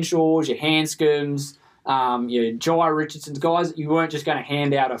your Renshaws, your Hanscombs, your Jai Richardson's, guys that you weren't just going to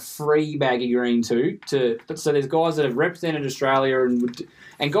hand out a free baggy green to. So there's guys that have represented Australia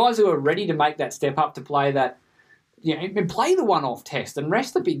and guys who are ready to make that step up to play that, and play the one-off test and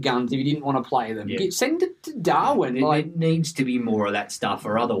rest the big guns if you didn't want to play them. Yeah. Send it to Darwin. There needs to be more of that stuff,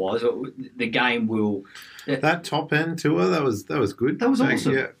 or otherwise the game will. That top end tour, that was good. That was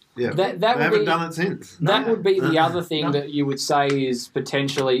awesome. Yeah. That they haven't done it since. That would be the other thing that you would say is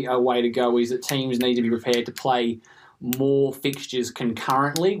potentially a way to go, is that teams need to be prepared to play more fixtures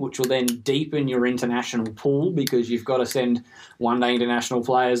concurrently, which will then deepen your international pool, because you've got to send one-day international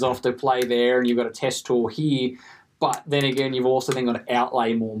players off to play there and you've got a test tour here. But then again, you've also then got to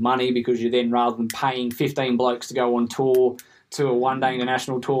outlay more money, because you're then, rather than paying 15 blokes to go on tour to a one-day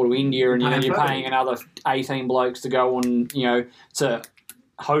international tour to India, and you're paying another 18 blokes to go on, to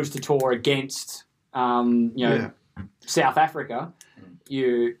host a tour against, South Africa.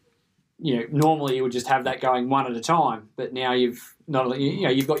 Normally you would just have that going one at a time, but now you've got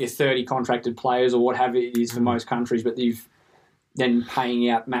your 30 contracted players or what have it is for most countries, but you've then paying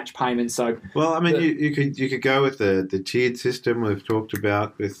out match payments. So, well, I mean, you could go with the tiered system we've talked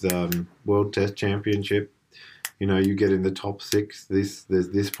about with World Test Championship. You get in the top 6. There's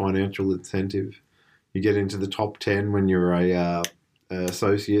this financial incentive. You get into the top 10 when you're a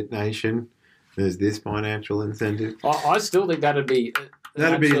associate nation. There's this financial incentive. I still think that'd be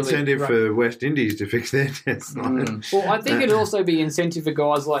incentive for West Indies to fix their test line. Well, I think it'd also be incentive for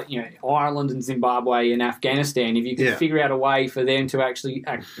guys like Ireland and Zimbabwe and Afghanistan. If you could figure out a way for them to actually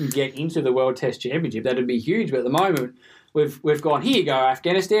get into the World Test Championship, that'd be huge. But at the moment, we've gone, here you go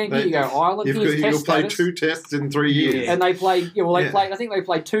Afghanistan, here you go Ireland. You'll play 2 tests in 3 years, and they played. I think they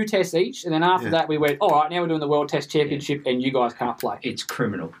played 2 tests each, and then after that we went, all right, now we're doing the World Test Championship, and you guys can't play. It's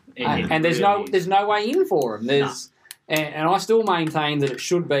criminal, and there's no way in for them. And I still maintain that it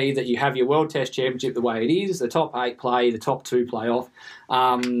should be that you have your World Test Championship the way it is, the top 8 play, the top 2 play off,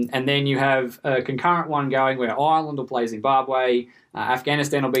 and then you have a concurrent one going where Ireland will play Zimbabwe,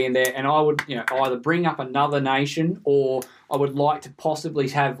 Afghanistan will be in there, and I would either bring up another nation, or I would like to possibly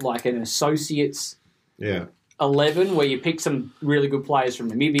have like an associates 11 where you pick some really good players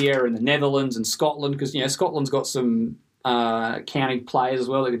from Namibia and the Netherlands and Scotland, because Scotland's got some county players as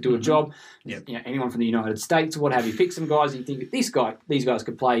well that could do a job. Yep. Anyone from the United States or what have you. Pick some guys you think these guys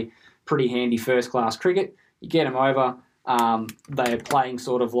could play pretty handy first class cricket. You get them over. They're playing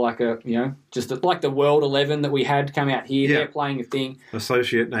sort of like like the World 11 that we had come out here. Yeah. They're playing a thing.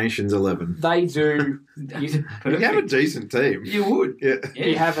 Associate Nations 11. They do. You have a decent team. You would. Yeah.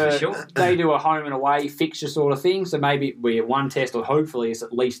 You have for sure. They do a home and away fixture sort of thing. So maybe we're one test, or hopefully it's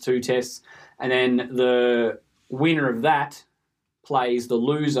at least 2 tests, and then the winner of that plays the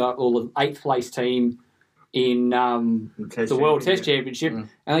loser or the 8th place team in the World Test Championship, and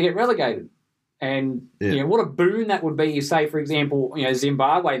they get relegated. And what a boon that would be if, say, for example,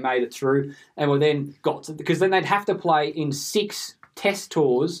 Zimbabwe made it through, and were then because then they'd have to play in 6 test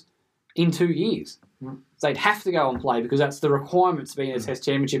tours in 2 years. So they'd have to go and play because that's the requirement to be in a Test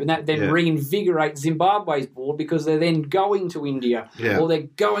Championship, and that then reinvigorates Zimbabwe's board because they're then going to India or they're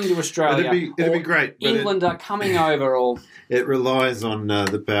going to Australia. It'd be great. England are coming over, or it relies on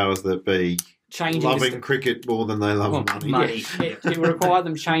the powers that be loving cricket more than they love money. It would require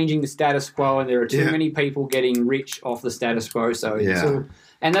them changing the status quo, and there are too many people getting rich off the status quo. So,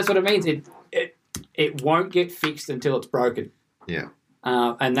 and that's what it means. It won't get fixed until it's broken. Yeah.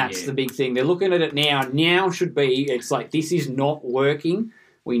 And that's the big thing. They're looking at it now. Now should be, it's like, this is not working.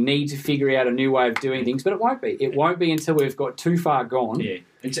 We need to figure out a new way of doing things, but it won't be. It won't be until we've got too far gone. Yeah,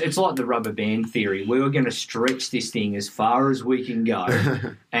 it's like the rubber band theory. We were going to stretch this thing as far as we can go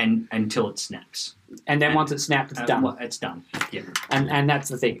and until it snaps. And then once it snaps, it's done. It's done. Yeah. And that's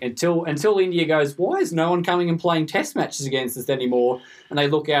the thing. Until India goes, why is no one coming and playing test matches against us anymore? And they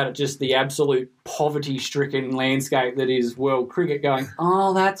look out at just the absolute poverty-stricken landscape that is world cricket going,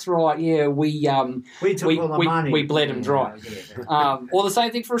 oh, that's right, yeah, we took all the money. We bled them dry. Or the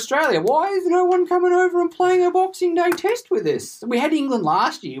same thing for Australia. Why is no one coming over and playing a Boxing Day test with us? We had England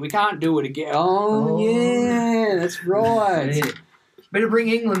last year. We can't do it again. Oh. Yeah, that's right. Yeah. Better bring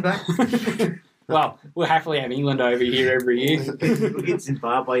England back. Well, we'll happily have England over here every year. We'll get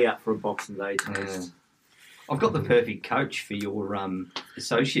Zimbabwe out for a Boxing Day test. I've got the perfect coach for your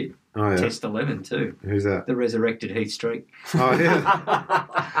associate test 11 too. Who's that? The resurrected Heath Streak. Oh, yeah.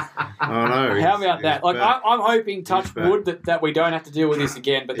 Oh, no. How about that? Like, I'm hoping, touch wood, that we don't have to deal with this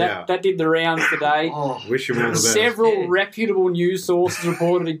again. But that did the rounds today. Wish him all the best. Several reputable news sources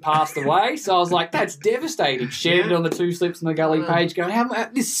reported he passed away. So I was like, that's devastating. Shared it on the Two Slips in the Gully page going,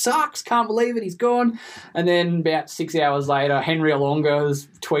 this sucks. Can't believe it. He's gone. And then about 6 hours later, Henry Alonga has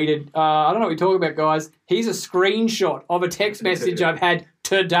tweeted, I don't know what you're talking about, guys. Here's a screenshot of a text message I've had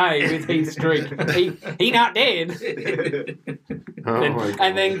today with Heath Streak. He not dead.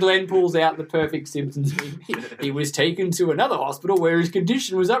 And then Glenn pulls out the perfect Simpsons meme. He was taken to another hospital where his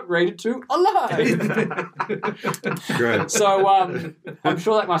condition was upgraded to alive. Great. So I'm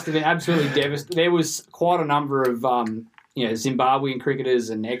sure that must have been absolutely devastating. There was quite a number of Zimbabwean cricketers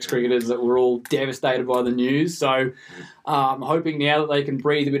and ex-cricketers that were all devastated by the news. So I'm hoping now that they can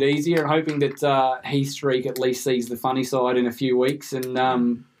breathe a bit easier, and hoping that Heath Streak at least sees the funny side in a few weeks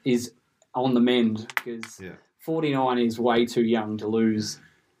and is on the mend, because 49 is way too young to lose.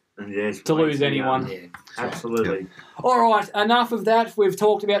 To lose anyone. Yeah, absolutely. All right, enough of that. We've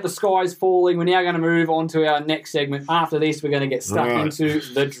talked about the skies falling. We're now going to move on to our next segment. After this, we're going to get stuck into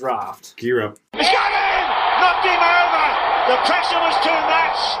the draft. Gear up. He's got in! Knocked him over! The pressure was too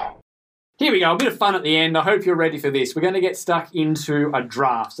much! Here we go, a bit of fun at the end. I hope you're ready for this. We're going to get stuck into a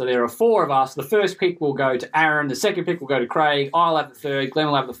draft. So there are 4 of us. The first pick will go to Aaron. The second pick will go to Craig. I'll have the third. Glenn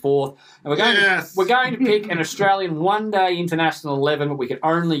will have the fourth. And we're going to pick an Australian one-day international 11, but we can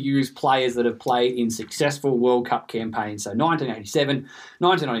only use players that have played in successful World Cup campaigns. So 1987,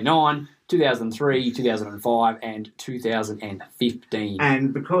 1999, 2003, 2005, and 2015.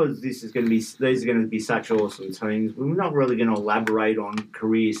 And because these are going to be such awesome teams, we're not really going to elaborate on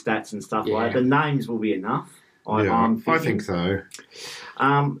career stats and stuff like that. The names will be enough. I think so.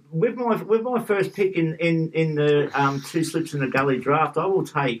 With my first pick in the Two Slips in the Gully draft, I will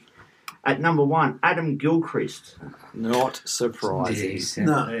take at number 1 Adam Gilchrist. Not surprising.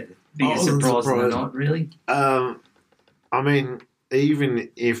 No, biggest surprise or not, really. I mean, even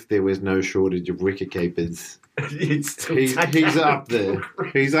if there was no shortage of wicketkeepers, he's up there.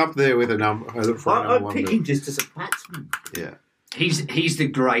 He's up there with a number. I'd pick him just as a batsman. Yeah, he's the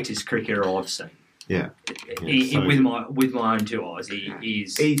greatest cricketer I've seen. Yeah, with my own 2 eyes, he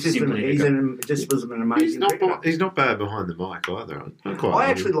is. He just was an amazing. He's not bad behind the mic either. I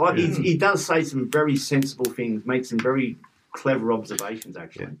actually like. He does say some very sensible things, make some very clever observations.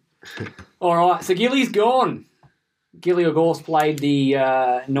 Actually. Yeah. All right, so Gilly's gone. Gilly, of course, played the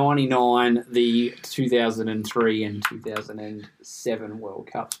 99, the 2003 and 2007 World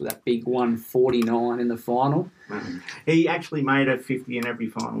Cups with that big 149 in the final. He actually made a 50 in every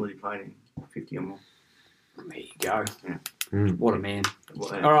final that he played in, 50 or more. There you go. Yeah. What a man.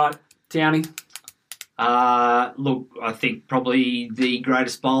 All right, Townie. Look, I think probably the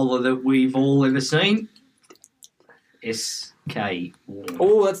greatest bowler that we've all ever seen, S.K. Warner.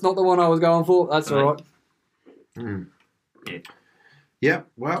 Oh, that's not the one I was going for. That's all right. Yeah. Yeah,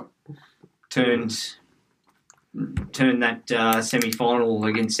 well, Turned that semi-final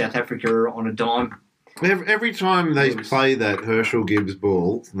against South Africa on a dime. every time they play that Herschel Gibbs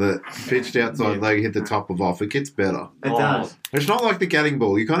ball that pitched outside leg hit the top of off, it gets better. It does. It's not like the Gatting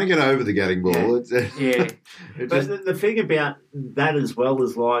ball. You kind of get over the Gatting ball. Yeah. It But just, the thing about that as well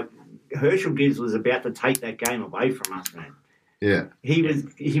is like Herschel Gibbs was about to take that game away from us, man. yeah. He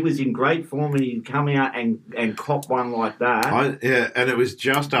was in great form and he'd come out and cop one like that. And it was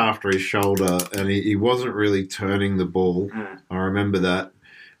just after his shoulder, and he wasn't really turning the ball. I remember that.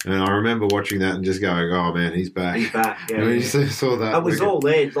 And I remember watching that and just going, oh, man, he's back. He's back, yeah. When you saw that. It was wicket. all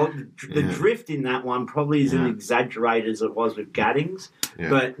there. Like, the drift in that one probably isn't exaggerated as it was with Gaddings,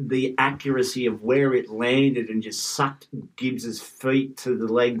 but the accuracy of where it landed and just sucked Gibbs's feet to the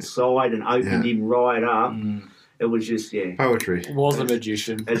leg side and opened him right up. It was just, Poetry. Was a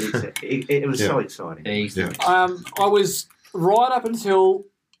magician. It was so exciting. I was right up until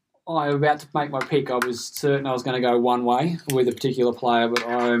I was about to make my pick. I was certain I was going to go one way with a particular player, but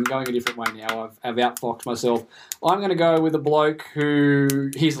I'm going a different way now. I've outfoxed myself. I'm going to go with a bloke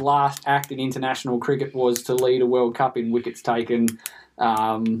who his last act in international cricket was to lead a World Cup in wickets taken.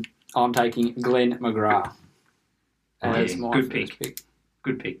 I'm taking Glenn McGrath. As my Good first pick.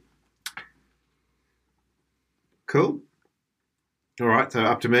 Good pick. Cool. All right, so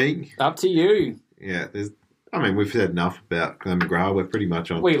up to me. Up to you. Yeah, we've said enough about Glenn McGrath. We're pretty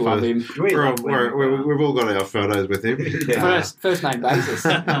much on. We love him. We've all got our photos with him. First name basis.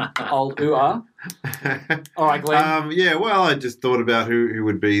 Old ooh-ah. All right, Glenn. Well, I just thought about who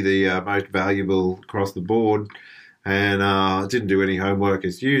would be the most valuable across the board, and didn't do any homework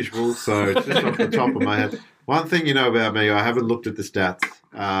as usual, so just off the top of my head. One thing you know about me, I haven't looked at the stats,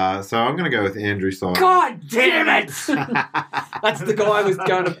 so I'm going to go with Andrew Simon. God damn it! That's the guy I was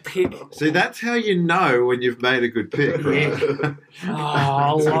going to pick. See, that's how you know when you've made a good pick, right?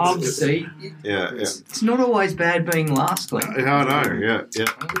 I love See, Yeah. it's not always bad being last, Glenn. I know, yeah.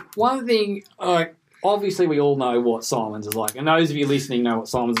 One thing, obviously we all know what Simons is like, and those of you listening know what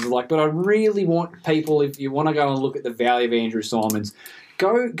Simons is like, but I really want people, if you want to go and look at the value of Andrew Simons,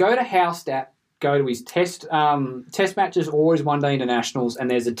 go to HouseStat, go to his test matches or his one-day internationals,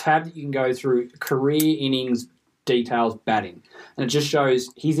 and there's a tab that you can go through career innings details batting, and it just shows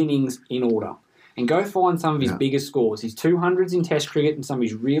his innings in order. And go find some of his biggest scores, his 200s in Test cricket and some of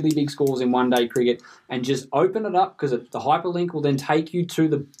his really big scores in one-day cricket, and just open it up because the hyperlink will then take you to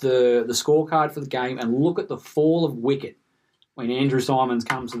the scorecard for the game and look at the fall of wicket when Andrew Simons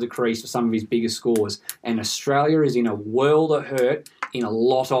comes to the crease for some of his biggest scores. And Australia is in a world of hurt in a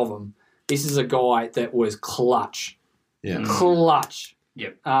lot of them. This is a guy that was clutch. Yeah. Clutch.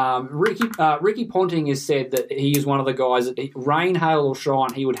 Yep. Ricky Ponting has said that he is one of the guys that rain, hail or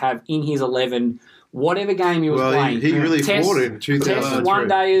shine, he would have in his 11 whatever game he was playing. He really fought in 2003. Test,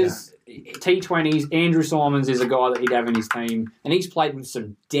 one-dayers, T20s. Andrew Simons is a guy that he'd have in his team, and he's played with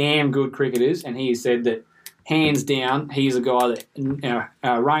some damn good cricketers, and he has said that, hands down, he's a guy that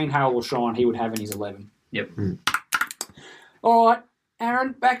rain, hail or shine, he would have in his 11. Yep. All right,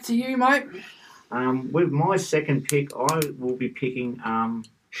 Aaron, back to you, mate. With my second pick, I will be picking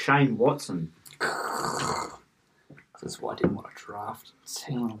Shane Watson. That's why I didn't want to draft.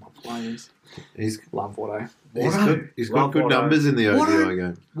 Telling all my players. Love Watto. He's got good numbers in the ODI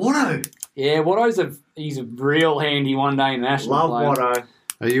game. Watto. Yeah, Watto's he's a real handy one-day international Love player. Watto.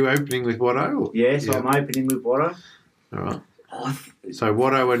 Are you opening with Watto? Yes, I'm opening with Watto. All right. So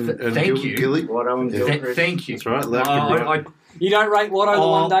Watto and Thank you. Gilly? Watto and Gilchrist. Thank you. That's right. Left and right. You don't rate Watto the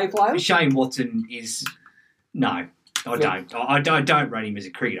one-day player? Shane Watson is... No, I don't. I don't rate him as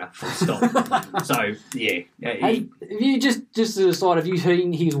a cricketer, full stop. So, yeah. Hey, have you just as a side, have you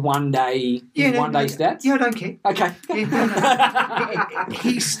seen his one-day stats? Yeah, I don't care. Okay. Yeah,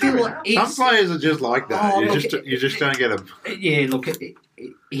 he's still... Some players are just like that. Oh, You just don't get them. Yeah, look,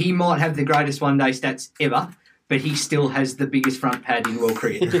 he might have the greatest one-day stats ever, but he still has the biggest front pad in world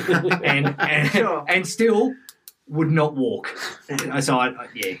cricket. and still would not walk. So, I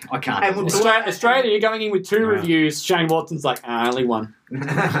can't. And Australia, you're going in with two reviews. Shane Watson's like, only one.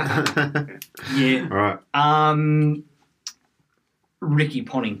 Yeah. All right. Ricky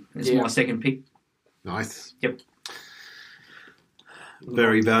Ponting is my second pick. Nice. Yep.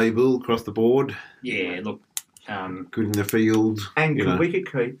 Very valuable across the board. Yeah, look. Good in the field. And good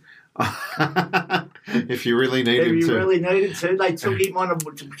wicket keep. If you really need If him you to. really needed to, they took him on a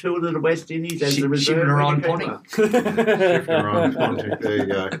tour to the West Indies as the reserve. Shipping around wicketkeeper. Ryan Pontic, there you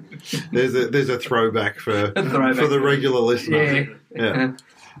go. There's a throwback for the regular listener. Yeah.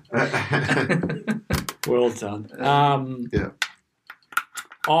 Well done. Yeah.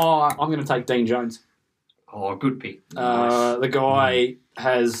 I'm going to take Dean Jones. Oh, good pick. The guy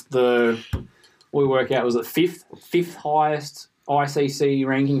has we work out, was it fifth highest ICC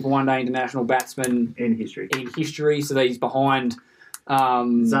ranking for one-day international batsman In history. So he's behind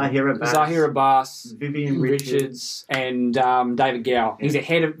Zahir Abbas, Vivian Richards, and David Gow. He's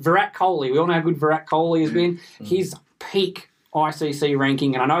ahead of Virat Kohli. We all know how good Virat Kohli has been. His peak ICC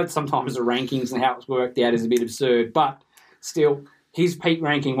ranking, and I know sometimes the rankings and how it's worked out is a bit absurd, but still, his peak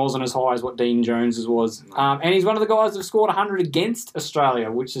ranking wasn't as high as what Dean Jones's was. And he's one of the guys that scored 100 against Australia,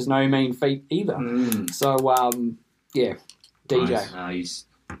 which is no mean feat either. So, yeah, DJ. Nice. No, he's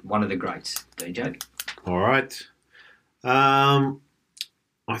one of the greats, DJ. All right. I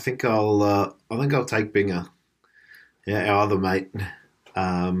think I'll take Binger. Yeah, our other mate.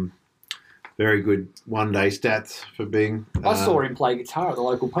 Very good one-day stats for Bing. I saw him play guitar at the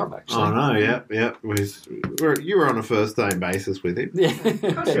local pub, actually. Oh no, yeah. You were on a first name basis with him. Yeah.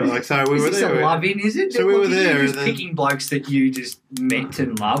 So we were Is this there. a love-in, is it? So we were there, Are you just and then- picking blokes that you just met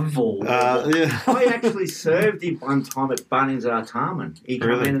and love? Or Yeah. I actually served him one time at Bunnings Artarmon. He came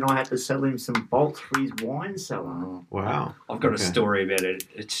Really? in and I had to sell him some bolts for his wine cellar. Wow. I've got Okay. a story about an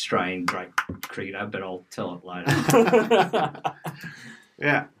Australian great cricketer, but I'll tell it later.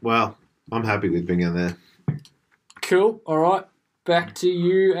 Yeah. Well, I'm happy with Binger there. Cool. All right. Back to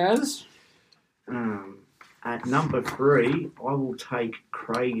you, Az. At number 3, I will take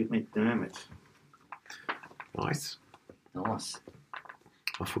Craig McDermott. Nice. Nice.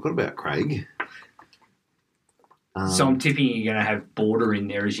 I forgot about Craig. So I'm tipping you're going to have Border in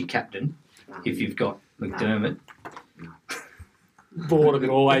there as your captain if you've got McDermott. Border could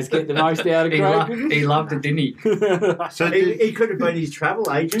always get the most out of Craig. He loved it, didn't he? So He could have been his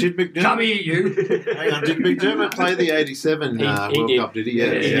travel agent. did McDermott? Come here, you. Hang on, did McDermott play the '87 He World did. Cup? Did he?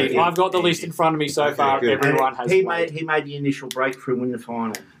 Yeah. He did. I've got the list in front of me so far. good. Everyone has he played. made the initial breakthrough and win the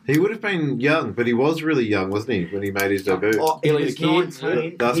final. He would have been young, but he was really young, wasn't he, when he made his debut? Billy he the was Kid.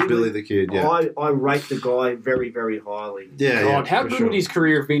 19. That's He Billy was- the Kid, yeah. I rate the guy very, very highly. Yeah, God, how for good sure. would his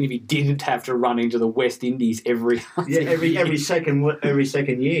career have been if he didn't have to run into the West Indies every Every second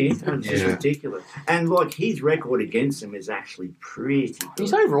year. It's just Yeah. ridiculous. And like his record against him is actually pretty good.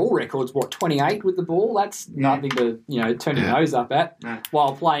 His overall record's 28 with the ball. That's nothing to turn your Yeah. nose up at. No.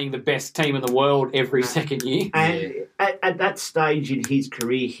 While playing the best team in the world every second year. And at that stage in his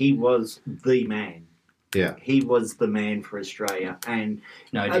career, he was the man. Yeah. He was the man for Australia. And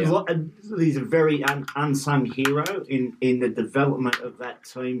No doubt. he's a very unsung hero in the development of that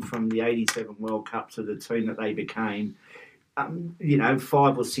team from the 87 World Cup to the team that they became.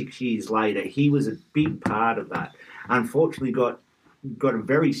 5 or 6 years later, he was a big part of that. Unfortunately, got a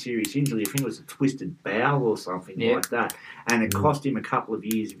very serious injury. I think it was a twisted bowel or something like that, and it cost him a couple of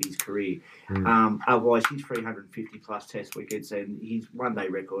years of his career. Otherwise, his 350 plus Test wickets and his one-day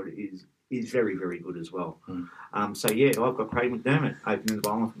record is very, very good as well. So I've got Craig McDermott opening the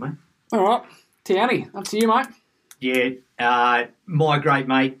bowling for me. All right. Tiani, up to you, mate. Yeah, my great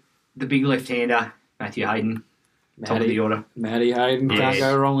mate, the big left-hander, Matthew Hayden, top of the order. Matty Hayden. Can't Yes.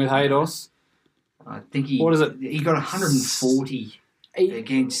 go wrong with Haydos. I think What is it? He got 140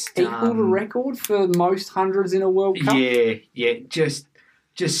 against Equal the record for most hundreds in a World Cup. Yeah, just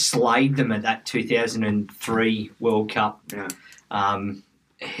slayed them at that 2003 World Cup. Yeah.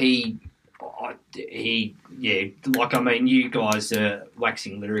 You guys are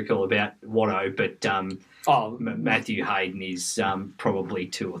waxing lyrical about Watto, but Matthew Hayden is probably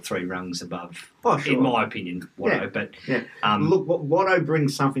 2 or 3 rungs above, sure. in my opinion, Watto. But Look, Watto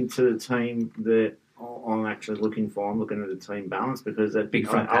brings something to the team that I'm actually looking for. I'm looking at the team balance because that Big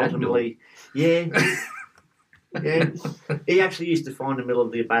front pad, ultimately, yeah. He actually used to find the middle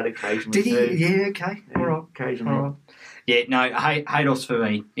of the bat occasionally. did he? too. Yeah, okay, all right. Occasionally. All right. Yeah, no, Haydos for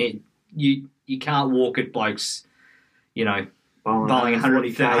me. You can't walk at blokes, Bowling bowling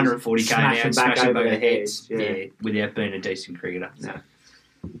 140k smashing now, back smashing over over their heads, heads. without being a decent cricketer. So.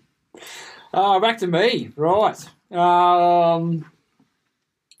 Back to me. Right. I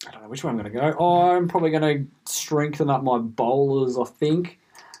don't know which way I'm going to go. I'm probably going to strengthen up my bowlers, I think.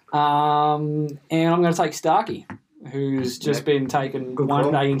 And I'm going to take Starkey, who's just been taking Good call.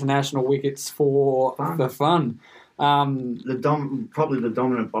 one-day international wickets for fun. Probably the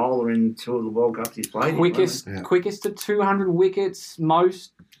dominant bowler in 2 of the World Cups he's played. Quickest to 200 wickets,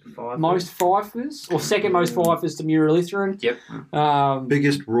 most most fifers, or second most fifers to Mura Lutheran. Yep.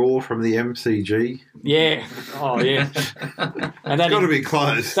 Biggest roar from the MCG. Yeah. Oh, yeah. And that It's got to be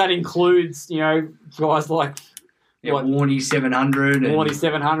close. That includes, guys like Warney 700. Warney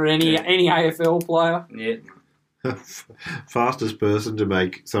 700, any AFL player. Yeah. Fastest person to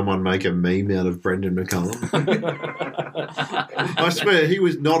make someone make a meme out of Brendan McCullum. I swear he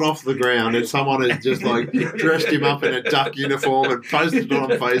was not off the ground and someone had just dressed him up in a duck uniform and posted it on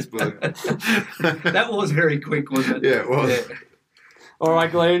Facebook. That was very quick, wasn't it? Yeah, it was. Yeah. All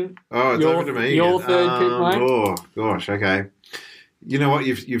right, Glenn. Oh, it's over to me. Your third pick, mate. Oh gosh, okay. You know what?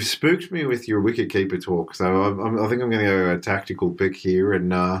 You've spooked me with your wicketkeeper talk, so I think I'm going to go a tactical pick here, and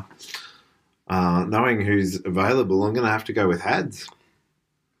knowing who's available, I'm going to have to go with Hads.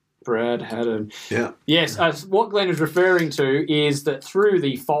 Brad Haddon. Yeah. Yes, what Glenn is referring to is that through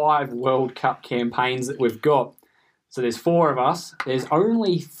the 5 World Cup campaigns that we've got, so there's 4 of us, there's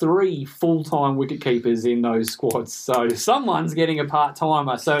only 3 full-time wicketkeepers in those squads. So someone's getting a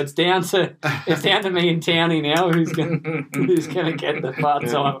part-timer. So it's down to me and Townie now who's going to get the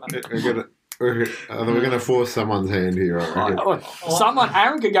part-timer. We're going to force someone's hand here, I reckon.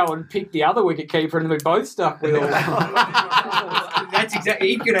 Aaron could go and pick the other wicketkeeper and we're both stuck with all that. That's exactly.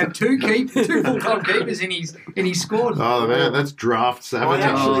 He could have 2 full-time keepers in his squad. Oh man, that's draft savage.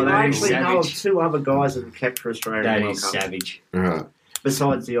 I actually know of 2 other guys that have kept for Australia. That is savage. Right.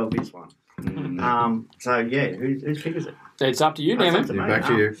 Besides the obvious one. So yeah, whose pick is it? It's up to you, damn it. Back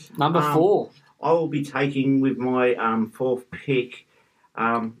to you. Number 4. I will be taking with my 4th pick,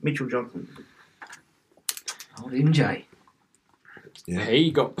 Mitchell Johnson. Old MJ. Yeah.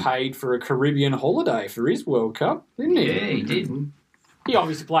 He got paid for a Caribbean holiday for his World Cup, didn't he? Yeah, he did. He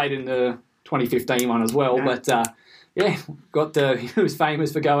obviously played in the 2015 one as well, but he was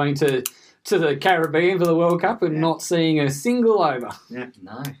famous for going to the Caribbean for the World Cup and not seeing a single over. Yeah.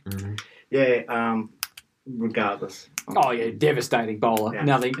 No. Mm-hmm. Yeah, regardless. Oh, yeah, devastating bowler.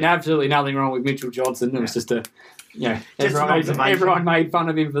 Yeah. Absolutely nothing wrong with Mitchell Johnson. It was just Just an observation. everyone made fun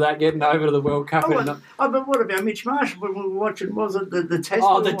of him for that, getting over to the World Cup. But what about Mitch Marsh when we were watching, was it the test?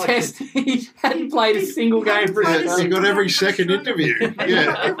 Oh, the test. He hadn't played a single game for He got every second interview.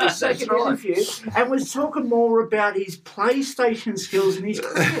 Yeah. Every second interview, and was talking more about his PlayStation skills and his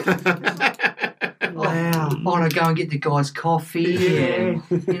cricket. Wow. I want to go and get the guys coffee and,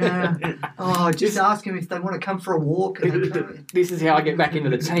 just ask them if they want to come for a walk. This is how I get back into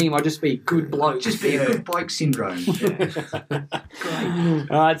the team. I just be a good bloke. Just be a good bloke syndrome. Great.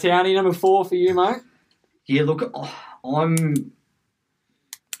 All right, Townie, number 4 for you, mate. Yeah, look, I'm...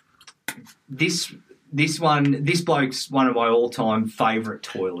 This bloke's one of my all-time favourite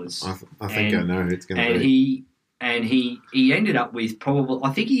toilers. I think I know who it's going to be. And he ended up with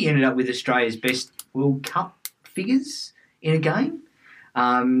Australia's best World Cup figures in a game.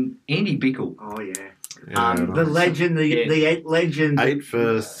 Andy Bickle. Oh, yeah. The legend, the legend. 8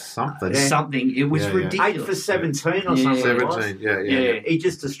 for something. Something. It was ridiculous. 8 for 17 or something. 17, yeah. He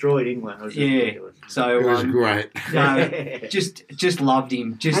just destroyed England. It was ridiculous. So it was great. Just loved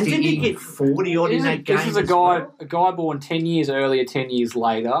him. And didn't he get 40 odd in that game? This is a guy born 10 years earlier, 10 years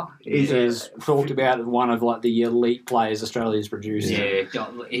later. Is talked about as one of the elite players Australia's produced. Yeah,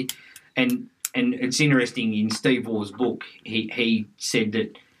 and it's interesting in Steve Waugh's book. He said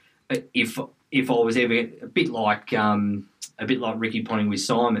that if I was ever a bit like Ricky Ponting with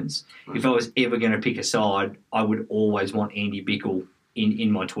Simons, if I was ever going to pick a side, I would always want Andy Bickle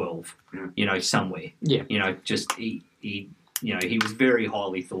in my 12. Somewhere. Yeah. He was very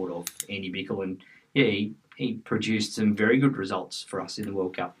highly thought of, Andy Bickle, and he produced some very good results for us in the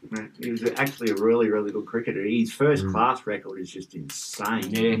World Cup. He was actually a really, really good cricketer. His first class record is just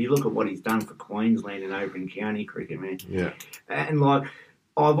insane. Yeah. You look at what he's done for Queensland and Open County cricket, man. Yeah. And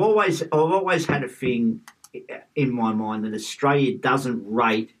I've always had a thing in my mind that Australia doesn't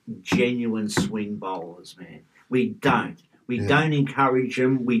rate genuine swing bowlers, man. We don't. We don't encourage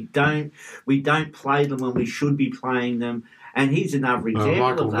them. We don't play them when we should be playing them. And here's another example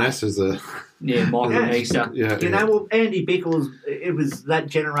Michael of that. Ness is a... Yeah, Michael Nisa. Andy Bickle, it was that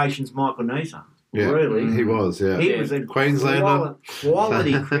generation's Michael Nisa. Yeah, really. He was, He was a Queenslander.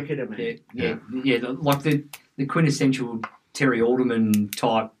 quality cricketer, man. Like the quintessential Terry Alderman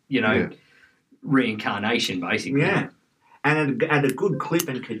type, reincarnation, basically. Yeah. And a good clip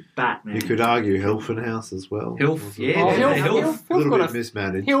and could bat, man. You could argue Hilfenhaus as well. Hilf, Hilf a little bit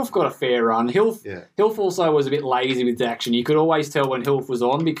mismanaged. Hilf got a fair run. Hilf also was a bit lazy with the action. You could always tell when Hilf was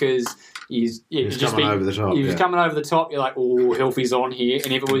on because he was coming over the top. He was coming over the top. You're like, oh, Hilfy's on here.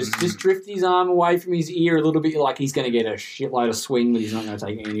 And if it was just drift his arm away from his ear a little bit, you're like, he's going to get a shitload of swing, but he's not going to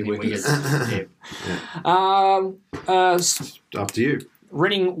take any wickets. Up to you.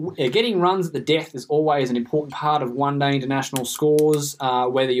 Getting runs at the death is always an important part of one-day international scores,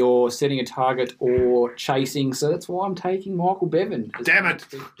 whether you're setting a target or chasing. So that's why I'm taking Michael Bevan. Damn it!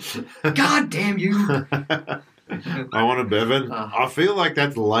 God damn you! I want a Bevan. I feel like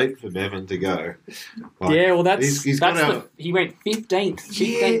that's late for Bevan to go. Like, Yeah, well, he went 15th.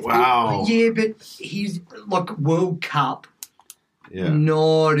 Yeah, Wow. Yeah, but he's like World Cup. Yeah.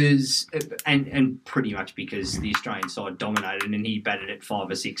 Not as and pretty much because the Australian side dominated and he batted at 5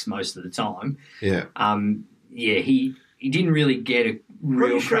 or 6 most of the time. Yeah. He didn't really get a real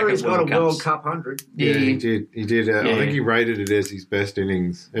Pretty sure crack he's at got a World World Cups. Cup 100. Yeah, he did. He did. I Yeah. think he rated it as his best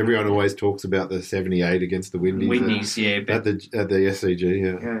innings. Everyone always talks about the 78 against the Windies. Windies, yeah, At but the SCG,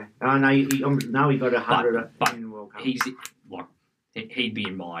 yeah. Yeah. I know he got 100 But in the World Cup. he's like he'd be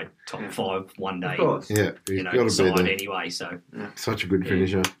in my top 5 one day. Of course. Yeah, he's got to be side there. anyway. So Such a good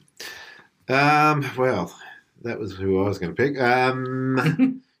finisher. Well, that was who I was going to pick.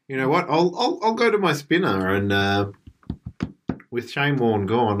 You know what? I'll go to my spinner, and with Shane Warne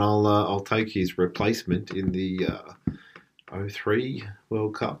gone, I'll take his replacement in the 03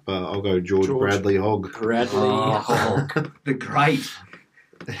 World Cup. I'll go George Bradley Hogg. the great.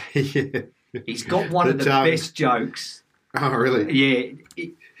 Yeah. He's got one of the best jokes. Oh, really? Yeah,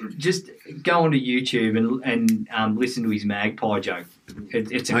 just go onto YouTube and listen to his magpie joke.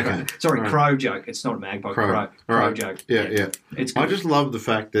 It's a crow joke. It's not a magpie. Crow Right. joke. Yeah. It's I good. just love the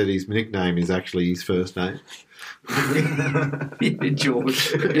fact that his nickname is actually his first name.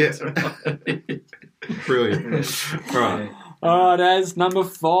 George. Yeah. Brilliant. Right. All right, as number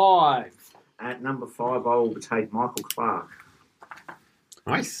 5. At number 5, I will take Michael Clark.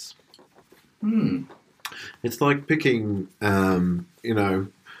 Nice. Hmm. It's like picking,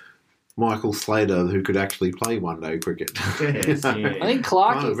 Michael Slater, who could actually play one-day cricket. Yes. I think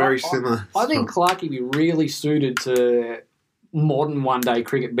Clarkey. Very similar. I think Clarkey would be really suited to modern one-day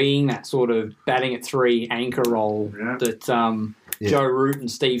cricket, being that sort of batting at 3 anchor role that Joe Root and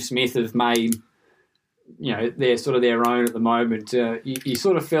Steve Smith have made. They're sort of their own at the moment. You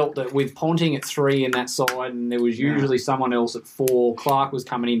sort of felt that with Ponting at 3 in that side, and there was usually someone else at 4. Clark was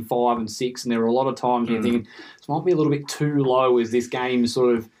coming in 5 and 6, and there were a lot of times you're thinking this might be a little bit too low as this game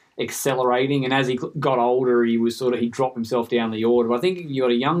sort of accelerating. And as he got older, he dropped himself down the order. But I think if you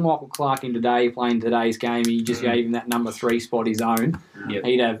got a young Michael Clark in today playing today's game, he just gave him that number 3 spot his own. Yep.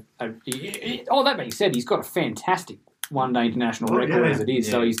 He'd have. That being said, he's got a fantastic one-day international record as it is.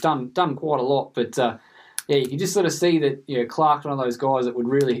 So he's done quite a lot, but. You can just sort of see that Clark's one of those guys that would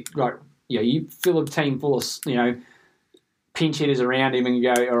really you fill a team full of pinch hitters around him and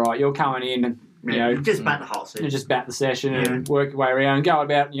you go, all right, you're coming in and just bat the whole season. just bat the session and work your way around and go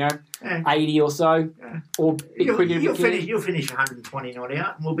about 80 or so, or You'll quicker. finish 120 not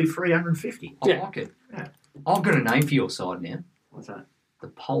out, and we'll be 350. I like it. Yeah. I've got a name for your side now. What's that? The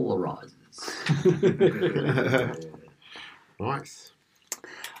Polarizers. Nice.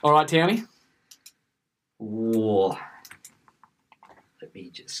 All right, Townie. Whoa. Let me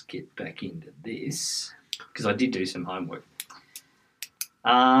just get back into this because I did do some homework.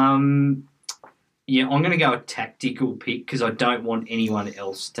 I'm going to go a tactical pick because I don't want anyone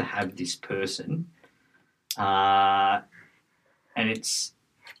else to have this person. And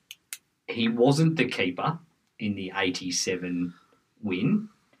he wasn't the keeper in the 87 win,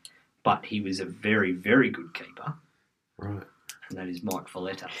 but he was a very, very good keeper. Right. And that is Mike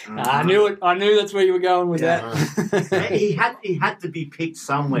Valletta. I knew it. I knew that's where you were going with that. he had to be picked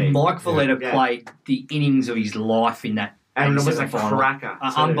somewhere. Mike Valletta played the innings of his life in that. And it was a 87 final. cracker.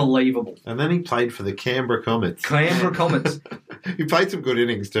 Unbelievable. And then he played for the Canberra Comets. Canberra Comets. He played some good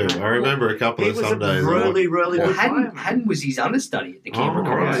innings too. I remember a couple He of was Sundays. a really, really Well, good player. Hadden was his understudy at the Canberra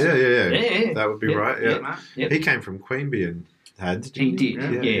right. Comets. Yeah. That would be right. Yeah. Yep. He came from Queanbeyan. He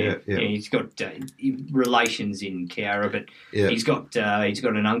did. Yeah. He's got relations in Cowra, but Yeah. he's got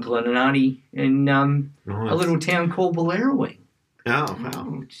an uncle and an auntie in a little town called Ballerawing. Oh,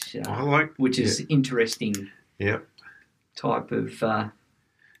 wow. Which is interesting. Yep. Type of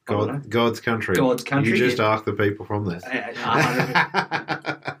God's country. God's country. You just ask the people from there.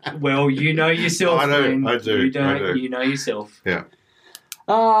 Well, you know yourself. I do. Glenn. I do. You know yourself. Yeah.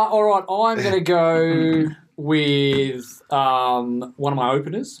 All right, I'm going to go with one of my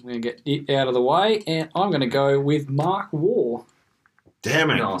openers. I'm going to get it out of the way, and I'm going to go with Mark Waugh.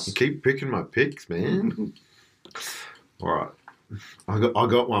 Damn it! Nice. You keep picking my picks, man. All right. I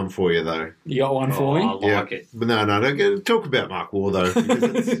got one for you though. You got one for me? I like it. But no, don't get, talk about Mark Waugh though,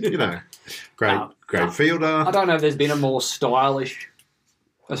 because it's, great fielder. I don't know if there's been a more stylish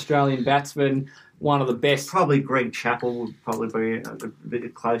Australian batsman. One of the best. Probably Greg Chappell would probably be a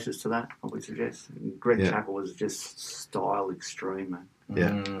bit closest to that, I would suggest. Greg Chappell was just style extreme, man.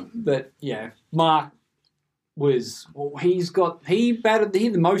 Yeah. But yeah, Mark was he batted the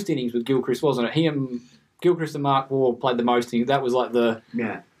most innings with Gilchrist, wasn't it? Gilchrist and Mark Waugh played the most innings. That was like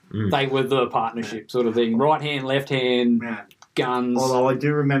they were the partnership sort of thing. Right hand, left hand, guns. Although I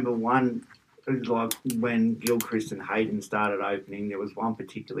do remember one, like when Gilchrist and Hayden started opening, there was one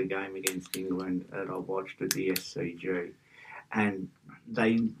particular game against England that I watched at the SCG, and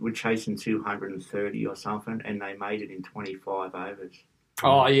they were chasing 230 or something, and they made it in 25 overs.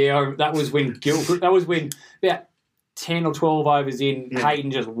 Oh yeah, that was when about 10 or 12 overs in,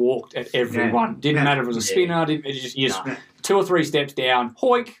 Hayden just walked at everyone. Didn't matter if it was a spinner. Just 2 or 3 steps down.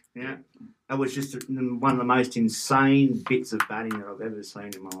 Hoik. Yeah, it was just one of the most insane bits of batting that I've ever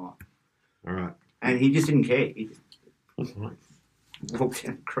seen in my life. All right. And he just didn't care. He just walked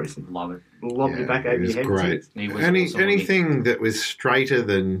down, cruising. Love it. Lobbed it back over your head. Great. He was Anything that was straighter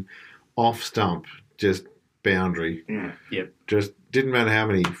than off stump, just boundary. Yeah. Yep. Just didn't matter how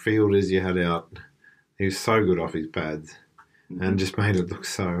many fielders you had out. He was so good off his pads and just made it look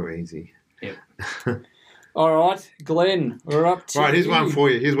so easy. Yep. All right, Glenn, we're up to Right, here's you. one for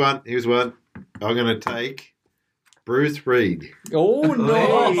you. Here's one. I'm going to take Bruce Reid. Oh,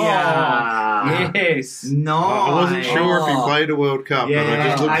 no. Yes. No. I wasn't sure if he played a World Cup, but I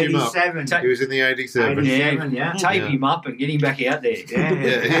just looked him up. 87. He was in the 87. 87, yeah. Tape him up and get him back out there.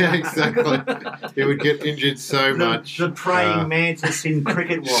 Yeah, exactly. He would get injured so much. The praying mantis in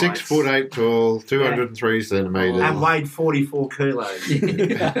cricket wise. 6'8" tall, 203 centimetres. And weighed 44 kilos.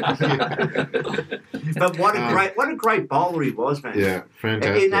 But what a great bowler he was, man. Yeah,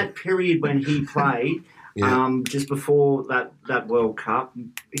 fantastic. In that period when he played, just before that World Cup,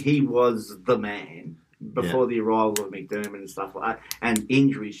 he was the man. Before the arrival of McDermott and stuff like that, and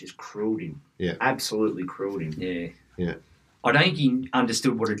injuries just crewed him. Yeah, absolutely crewed him. Yeah. I don't think he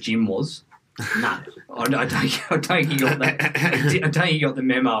understood what a gym was. No, I don't think he got that. I don't think he got the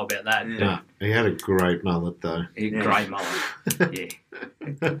memo about that. No, he had a great mullet though. Great mullet. Yeah.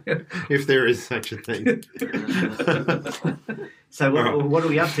 If there is such a thing. So what are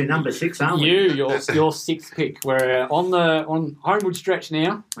we up to? Number 6, aren't we? Your 6th pick. We're on homeward stretch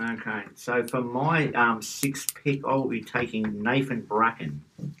now. Okay, so for my 6th pick, I'll be taking Nathan Bracken.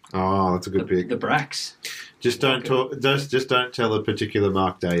 Oh, that's a good pick. The Bracks. Just don't talk. Just don't tell a particular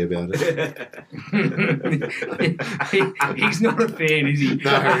Mark Day about it. He's not a fan, is he?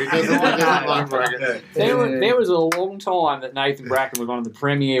 No, he doesn't like Bracken. There was a long time that Nathan Bracken was one of the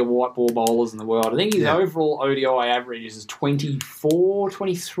premier white ball bowlers in the world. I think his overall ODI average is 24,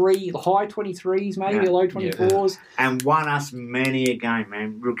 23, the high 23s maybe, low 24s. And won us many a game,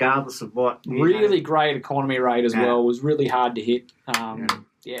 man, regardless of what. Really great economy rate as well. Was really hard to hit.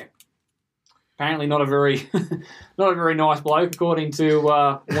 Apparently not a very nice bloke, according to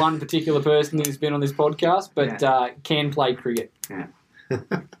one particular person who's been on this podcast, but can play cricket. Yeah.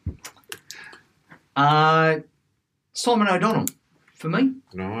 Simon O'Donnell, for me,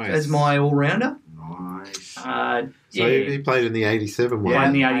 as my all-rounder. Nice. So he played in the 87 one. Yeah,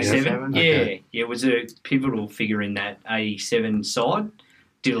 in the 87. Okay. Yeah, was a pivotal figure in that 87 side.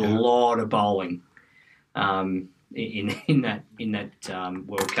 Did a lot of bowling in that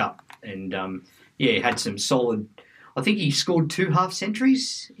World Cup. And had some solid. I think he scored 2 half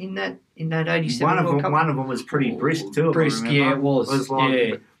centuries in that 87 World Cup. One of them was pretty brisk too. Brisk, yeah, it was. It was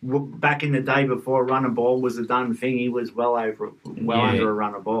like back in the day before run and ball was a done thing. He was well under a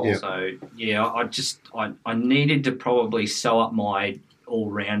run and ball. Yeah. So I needed to probably sew up my all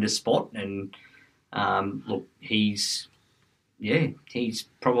rounder spot, and look, he's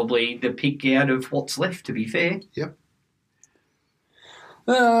probably the pick out of what's left. To be fair. Yep.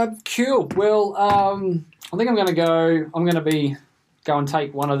 Cool. Well, I think I'm going to go and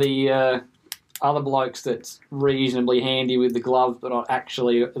take one of the other blokes that's reasonably handy with the glove, but not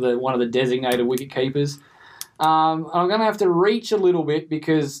actually one of the designated wicket keepers. I'm going to have to reach a little bit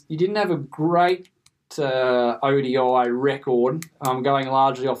because you didn't have a great ODI record. I'm going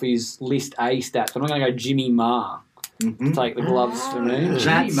largely off his List A stats, but I'm going to go Jimmy Marr. Mm-hmm. Take the gloves for me.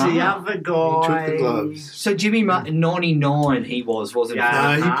 That's the other guy. He took the gloves. So Jimmy Marr, 99 he wasn't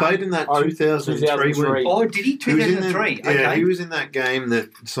he? He played in that 2003 win. Oh, did he? 2003? Okay. He was in that game that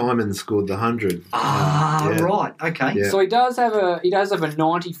Simon scored the 100. Right. Okay. Yeah. So he does have a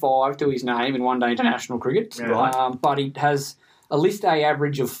 95 to his name in one-day international cricket. Right. But he has a List A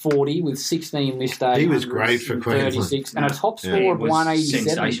average of 40 with 16 List A. He was great for Queensland. 36 and a top score of 187.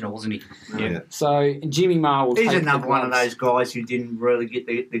 Sensational, wasn't he? Yeah. So Jimmy Marr will He's take another the one of gloves. those guys who didn't really get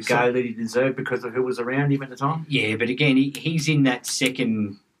the go that he deserved because of who was around him at the time. Yeah, but again, he's in that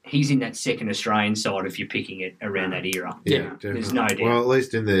second Australian side if you're picking it around that era. Yeah, definitely. There's no doubt. Well, at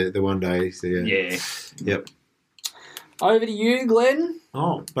least in the one day. So Yeah. Yep. Over to you, Glenn.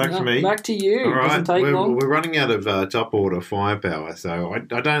 Oh, back to me. Back to you. All right, Doesn't take long. we're running out of top order firepower, so I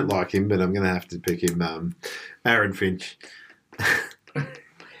don't like him, but I'm going to have to pick him. Aaron Finch.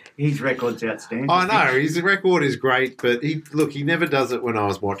 His record's outstanding. I know his record is great, but he never does it when I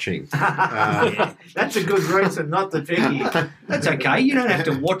was watching. That's a good reason not to pick him. That's okay. You don't have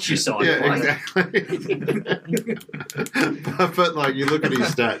to watch your side Yeah, play. exactly. but like you look at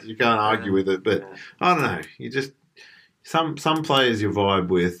his stats, you can't argue with it. But I don't know. You just some players you vibe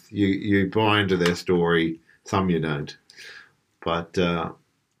with, you buy into their story. Some you don't. But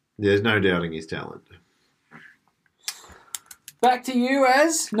there's no doubting his talent. Back to you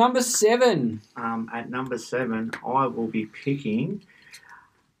as number 7. At number 7, I will be picking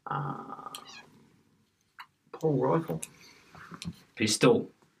Paul Rifle. Pistol.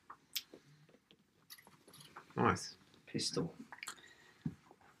 Nice. Pistol.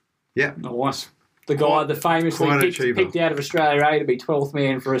 Yeah. Nice. The guy that famously quite achiever. picked out of Australia A to be 12th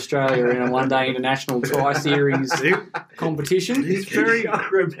man for Australia in a one-day international tri-series competition. He's very. I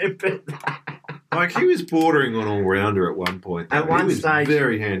remember that. Like he was bordering on all-rounder at one point. At one he was stage,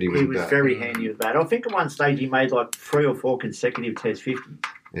 very handy with He was that. very handy with that. I think at one stage he made like 3 or 4 consecutive Test 50s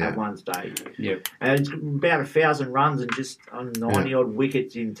at one stage. Yep. And it's about 1,000 runs and just on 90-odd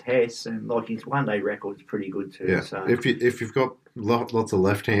wickets in Tests, and like his one-day record's pretty good too. Yeah. So. If you've got lots of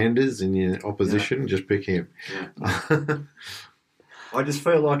left-handers in your opposition, just pick him. Yeah. I just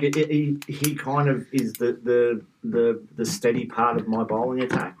feel like he kind of is the steady part of my bowling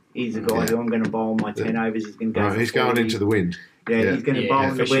attack. He's a guy who I'm going to bowl my 10 overs. He's going to go. No, he's going into the wind. Yeah, he's going to bowl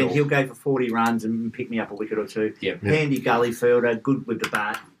in the wind. Sure. He'll go for 40 runs and pick me up a wicket or 2. Yep. Handy gully fielder, good with the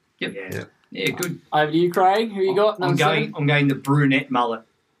bat. Yep. Yeah, good. Over to you, Craig. Who you got? I'm Number going 7? I'm going the brunette mullet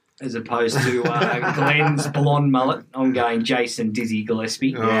as opposed to Glenn's blonde mullet. I'm going Jason Dizzy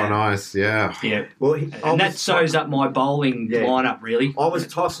Gillespie. Oh, nice. Yeah. Yeah. Well, And that sews up my bowling lineup, really. I was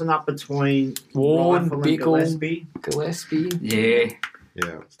tossing up between Warren, Rifle and Bickle. Gillespie. Yeah.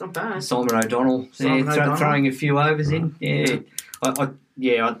 Yeah. It's not bad. Simon O'Donnell. Simon O'Donnell. Throwing a few overs in. Yeah.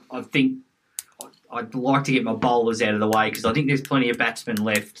 I think I'd like to get my bowlers out of the way because I think there's plenty of batsmen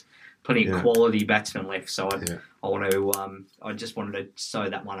left, plenty of quality batsmen left. So I want to. I just wanted to sew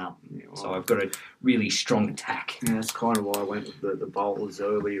that one up. So I've got a really strong attack. Yeah, that's kind of why I went with the bowlers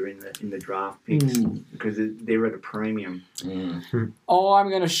earlier in the draft picks because they're at a premium. I'm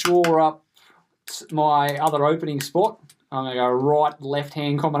going to shore up my other opening spot. I'm going to go right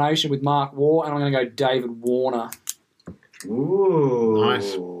left-hand combination with Mark Waugh, and I'm going to go David Warner. Ooh,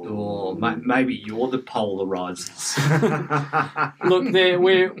 Nice. Oh, maybe you're the polarisers. Look,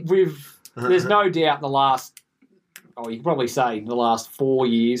 there's no doubt in the last, you could probably say the last 4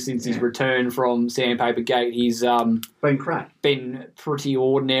 years since his return from Sandpaper Gate, he's Been crap. been pretty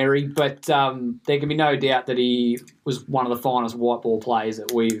ordinary. But there can be no doubt that he was one of the finest white ball players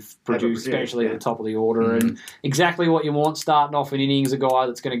that we've produced, especially at the top of the order. And exactly what you want starting off an innings, a guy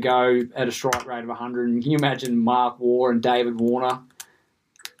that's going to go at a strike rate of 100. And can you imagine Mark Waugh and David Warner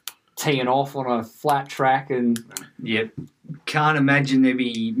teeing off on a flat track? And Yep. Can't imagine there'd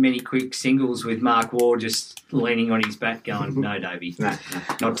be many quick singles with Mark Waugh just leaning on his bat going, no, Davey. No.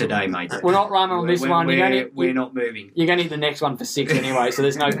 Not today, mate. we're not running on this one. We're not moving. You're going to hit the next one for 6 anyway, so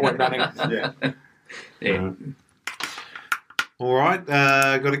there's no point running. Yeah. All right.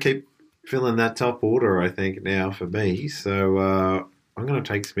 Got to keep filling that top order, I think, now for me. So I'm going to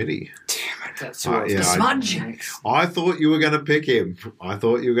take Smitty. That's The smudge. I thought you were going to pick him. I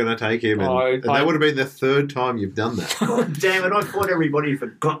thought you were going to take him. And that would have been the 3rd time you've done that. God damn it, I thought everybody had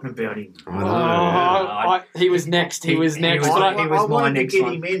forgotten about him. I know. He was next. He was next. was- But he was I my wanted to next get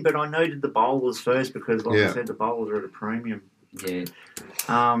one. him in, but I noted the bowlers first because, like Yeah. I said, the bowlers are at a premium. Yeah.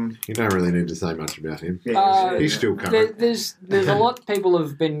 You don't really need to say much about him. He's still coming. There's a lot of people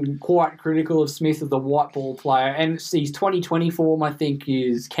have been quite critical of Smith as the white ball player, and his 2020 form I think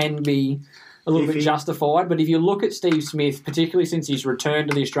can be a little bit justified. But if you look at Steve Smith, particularly since he's returned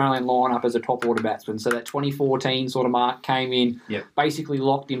to the Australian lineup as a top order batsman, so that 2014 sort of mark came in, basically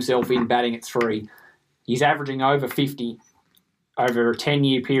locked himself in batting at 3. He's averaging over 50 over a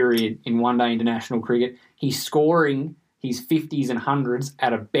 10-year period in one-day international cricket. He's scoring his 50s and 100s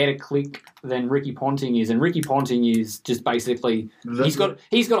at a better click than Ricky Ponting is. And Ricky Ponting is just basically, he's got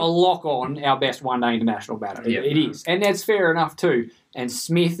a lock on our best one-day international batter. Yep. It is. And that's fair enough too. And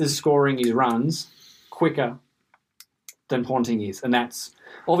Smith is scoring his runs quicker than Ponting is. And that's,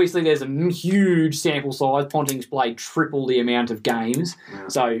 obviously there's a huge sample size. Ponting's played triple the amount of games. Yeah.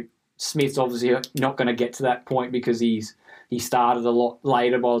 So Smith's obviously not going to get to that point because he started a lot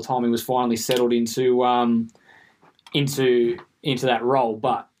later by the time he was finally settled into that role.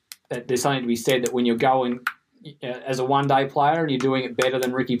 But there's something to be said that when you're going as a one-day player and you're doing it better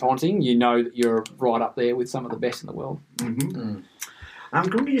than Ricky Ponting, you know that you're right up there with some of the best in the world.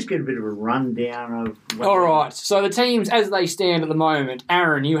 Can we just get a bit of a rundown of... All right, so the teams as they stand at the moment,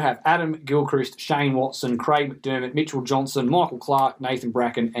 Aaron, you have Adam Gilchrist, Shane Watson, Craig McDermott, Mitchell Johnson, Michael Clark, Nathan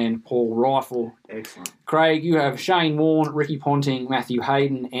Bracken and Paul Rifle. Excellent. Craig, you have Shane Warne, Ricky Ponting, Matthew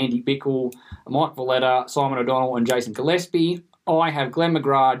Hayden, Andy Bickle, Mike Valletta, Simon O'Donnell and Jason Gillespie. I have Glenn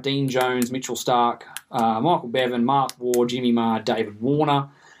McGrath, Dean Jones, Mitchell Stark, Michael Bevan, Mark Ward, Jimmy Marr, David Warner.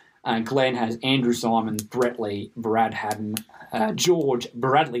 And Glenn has Andrew Simon, Brett Lee, Brad Haddon, George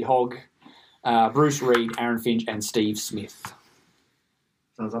Bradley Hogg, Bruce Reid, Aaron Finch, and Steve Smith.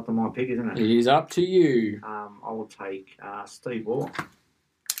 So it's up to my pick, isn't it? It is up to you. I will take Steve Waugh.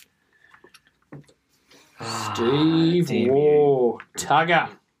 Steve Waugh. Tugger.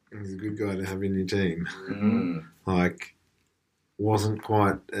 He's a good guy to have in your team. Like, wasn't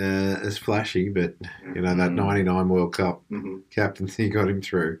quite as flashy, but, you know, that 99 World Cup captaincy got him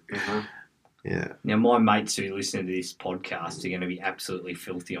through. Yeah. Now, my mates who listen to this podcast are going to be absolutely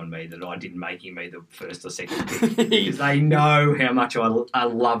filthy on me that I didn't make him either first or second pick because they know how much I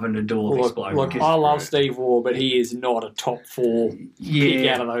love and adore this bloke. Look, I love Steve Waugh, but he is not a top 4 pick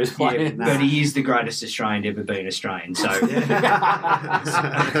out of those players. Yeah, but he is the greatest Australian to ever be an Australian. So,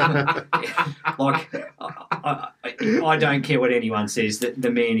 I don't care what anyone says. The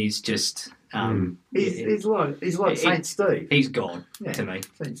man is just. He's like Saint Steve. He's God to me,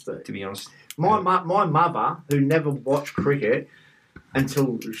 Saint Steve. to be honest. My mother, who never watched cricket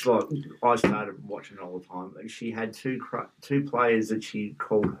until I started watching it all the time, she had two players that she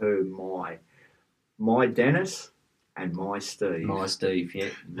called her my Dennis and my Steve. My Steve, yeah.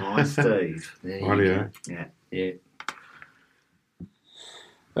 My Steve. Yeah.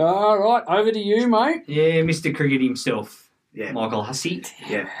 All right, over to you, mate. Yeah, Mr. Cricket himself. Yeah. Michael Hussey.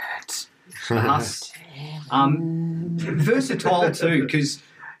 Yeah. Huss. Versatile too, because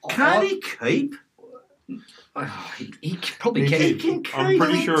Can't he keep? He probably can. He can keep. I'm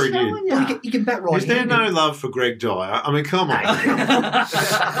pretty sure he did. Well, he can bat right. Is there no love for Greg Dyer? I mean, come on.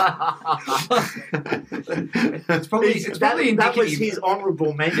 It's probably indicative. That was his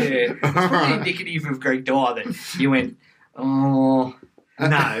honourable mention. Yeah, it's probably indicative of Greg Dyer that you went, oh. No.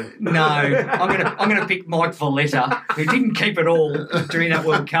 I'm gonna pick Mike Valletta, who didn't keep it all during that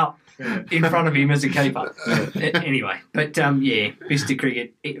World Cup in front of him as a keeper. Anyway, but Mr.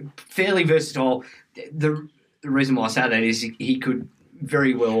 Cricket, fairly versatile. The reason why I say that is he could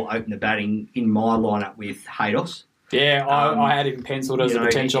very well open the batting in my lineup with Haydos. Yeah, I had him penciled as a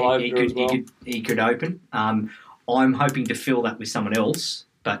potential opener as well. He could open. I'm hoping to fill that with someone else,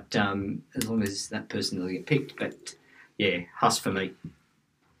 but as long as that person doesn't get picked. But yeah, Huss for me.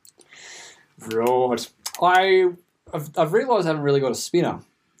 Right. I've realised I haven't really got a spinner.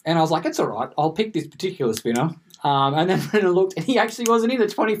 And I was like, it's all right. I'll pick this particular spinner. And then when I looked, and he actually wasn't in the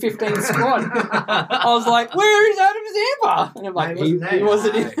 2015 squad. I was like, where is Adam Zampa? And I'm like, he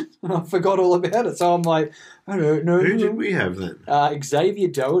wasn't in. And I forgot all about it. So I'm like, I don't know. Who did we have then? Xavier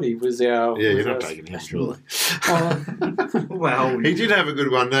Doherty was our... Yeah, you're not taking him, surely. Well, he did have a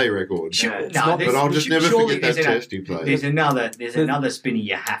good one-day record. But I'll just never forget that test he played. There's another spinner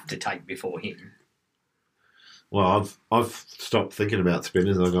you have to take before him. Well, I've stopped thinking about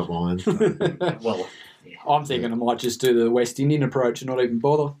spinners. I got mine. So. Well, I'm thinking I might just do the West Indian approach and not even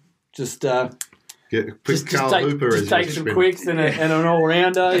bother. Just get a quick Carl Hooper as take some quicks and an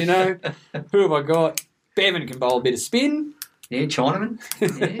all-rounder, you know. Who have I got? Bevan can bowl a bit of spin. Yeah, Chinaman.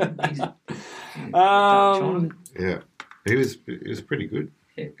 Yeah, he was pretty good.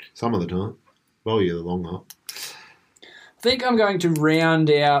 Yeah. Some of the time. Well, the long hop. I think I'm going to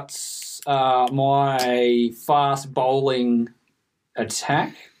round out my fast bowling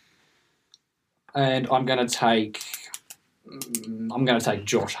attack, and I'm going to take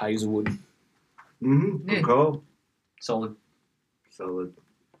Josh Hazlewood. Mm-hmm. Yeah. Cool. Solid.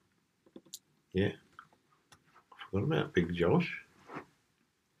 Yeah. Forgot about Big Josh.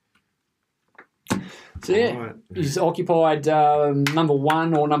 So yeah, Right. he's occupied number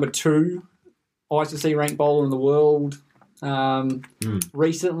 1 or number 2 ICC ranked bowler in the world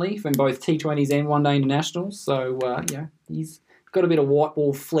recently from both T20s and One Day Internationals. So he's got a bit of white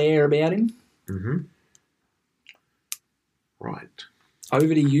ball flair about him. Mm-hmm. Right.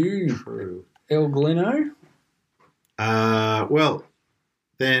 Over to you, True. El Gleno. Well,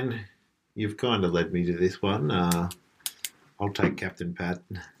 then you've kind of led me to this one. I'll take Captain Pat.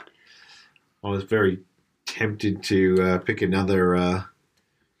 I was very tempted to pick another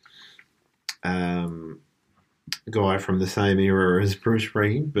guy from the same era as Bruce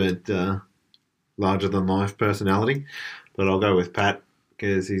Reid, but larger-than-life personality. But I'll go with Pat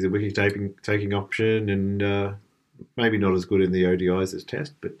because he's a wicket-taking option and maybe not as good in the ODIs as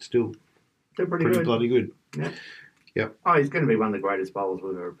Test, but still They're pretty pretty good. bloody good. Yeah. Yep. Oh, he's going to be one of the greatest bowlers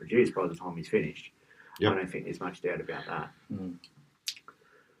we've ever produced by the time he's finished. Yep. I don't think there's much doubt about that.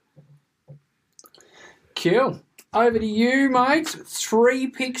 Cool. Over to you, mate. 3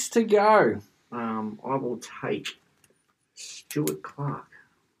 picks to go. I will take Stuart Clark.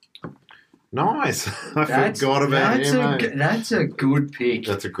 Nice. I forgot about him, mate. That's a good pick.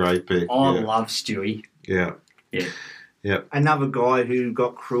 That's a great pick. I love Stewie. Yeah. Yeah. Yep. Another guy who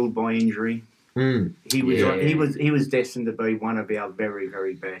got crippled by injury. Mm. He was destined to be one of our very,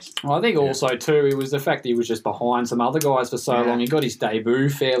 very best. Well, I think also, too, it was the fact that he was just behind some other guys for so long. He got his debut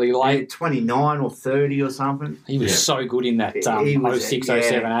fairly late. 29 or 30 or something. He was so good in that He was- 06, yeah,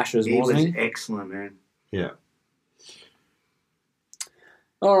 07 Ashes, wasn't he? He was excellent, man. Yeah.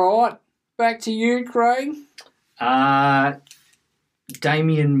 All right. Back to you, Craig.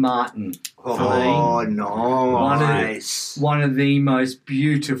 Damien Martin. Oh, nice. One of the most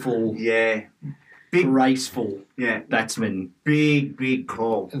beautiful, Yeah. Big, graceful yeah. batsmen. Big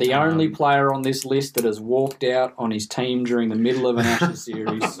call. The only player on this list that has walked out on his team during the middle of an Ashes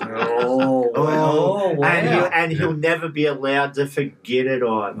series. Oh, wow. And he'll never be allowed to forget it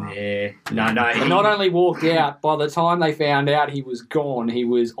either. Yeah. No. But not only walked out, by the time they found out he was gone, he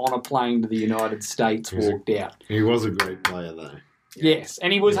was on a plane to the United States, walked out. He was a great player, though. Yes,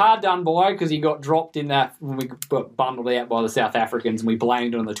 and he was hard done by because he got dropped in that when we got bundled out by the South Africans and we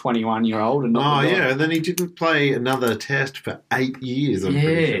blamed it on the 21-year-old. And not the guy. And then he didn't play another test for 8 years, I'm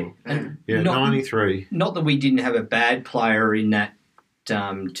pretty sure. And Yeah, not, 93. Not that we didn't have a bad player in that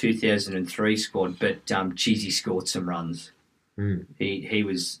 2003 squad, but Cheesy scored some runs. Mm. He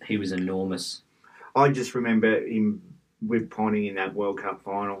was enormous. I just remember him with Ponting in that World Cup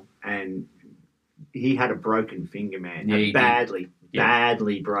final, and he had a broken finger, man. Yeah, A he badly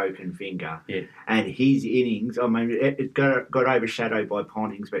broken finger. Yeah. And his innings, I mean, it got overshadowed by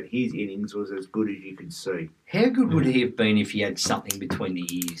Ponting's, but his innings was as good as you could see. How good would he have been if he had something between the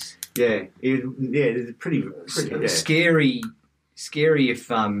ears? Yeah, it was pretty Scary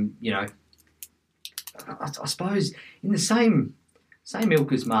if I suppose in the same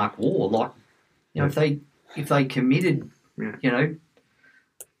ilk as Mark Waugh, like if they committed, I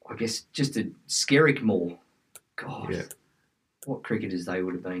guess just a Skerrick more. God, what cricketers they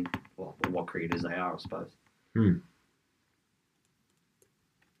would have been. Well, what cricketers they are, I suppose. Hmm.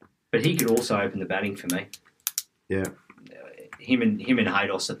 But he could also open the batting for me. Yeah. Him and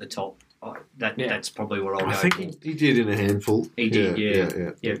Haydos at the top. That's probably where I'll go. I think he did in a handful. He did,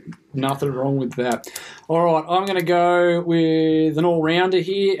 yeah. Nothing wrong with that. All right, I'm going to go with an all-rounder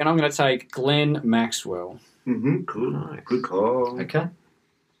here, and I'm going to take Glenn Maxwell. Mm-hmm. Cool. Nice. Good call. Okay.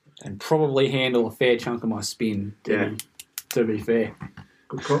 And probably handle a fair chunk of my spin, to be fair.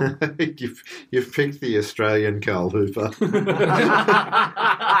 Good call. You've picked the Australian Carl Hooper.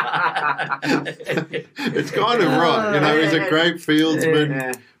 It's kind of right. He's a great fieldsman.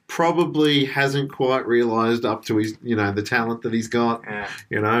 Yeah. Probably hasn't quite realised up to his, the talent that he's got.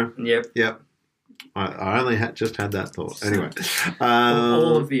 Yep. Yep. I only just had that thought. Anyway.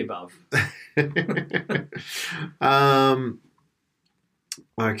 All of the above.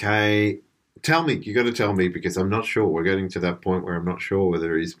 Okay. Tell me. You got to tell me because I'm not sure. We're getting to that point where I'm not sure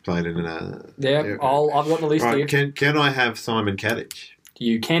whether he's played in a... Yeah, I've got the list right, here. Can I have Simon Kadich?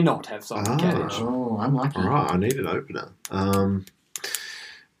 You cannot have Simon Kadich. Oh, unlucky. All right, I need an opener.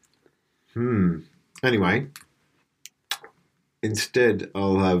 Anyway, instead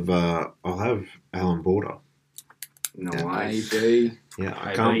I'll have Alan Border. Nice. Maybe. Yeah, I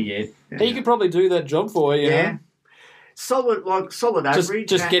Maybe, can't. yeah. He could probably do that job for you. Yeah. Solid average.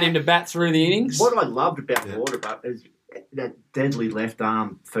 Just get him to bat through the innings. What I loved about Waterbuck is that deadly left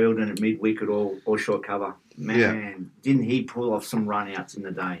arm fielding at mid-wicket or short cover. Man, didn't he pull off some run-outs in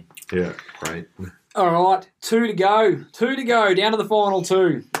the day? Yeah, great. All right, 2 to go. 2 to go, down to the final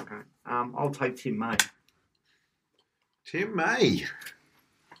 2. Okay. I'll take Tim May. Tim May.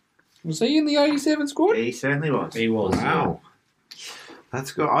 Was he in the 87 squad? He certainly was. He was. Wow.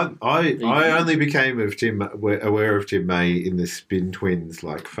 That's good. I only became aware of Tim May in the Spin Twins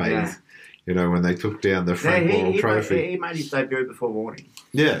phase. Yeah. When they took down the Frank Boyle Trophy. He made his debut before warning.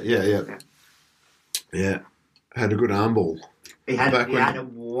 Yeah. Had a good arm ball. He had a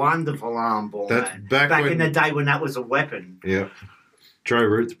wonderful arm ball. Back in the day when that was a weapon. Yeah. Joe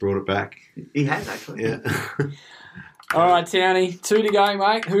Roots brought it back. He has actually. Yeah. All right, Townie, 2 to go,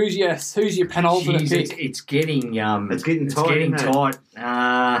 mate. Who's your penultimate pick? It's getting tight. It's getting tight.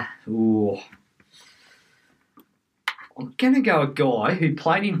 I'm going to go a guy who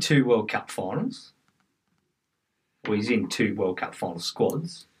played in 2 World Cup finals. Well, he's in 2 World Cup final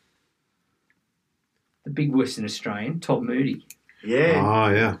squads. The big Western Australian, Todd Moody. Yeah.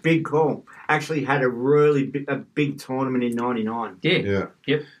 Oh, yeah. Big call. Actually had a big tournament in '99. Yeah.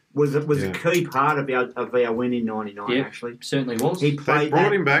 Yep. Was a key part of our win in '99. Yep. Actually, Certainly was. he They played brought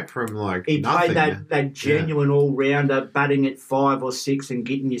that. him back from like He nothing. played that genuine all-rounder, batting at 5 or 6 and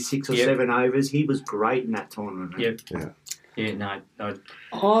getting you 6 or 7 overs. He was great in that tournament. Yep. Yeah. Yeah, no.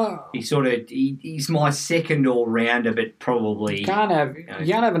 Oh, He's my second all-rounder, but probably... you can't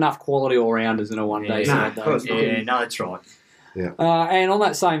have enough quality all-rounders in a one-day Yeah. side, No, though. of course not. Yeah, no, that's right. And on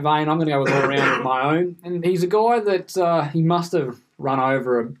that same vein, I'm going to go with all-rounder of my own. And he's a guy that he must have run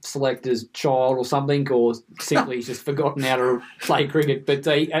over a selector's child or something, or simply he's just forgotten how to play cricket. But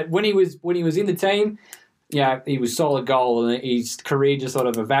when he was in the team, he was solid goal, and his career just sort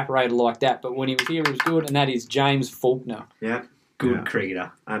of evaporated like that. But when he was here, he was good, and that is James Faulkner. Yeah, Good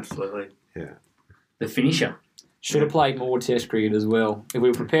cricketer. absolutely. Yeah. The finisher. Should have played more Test cricket as well. If we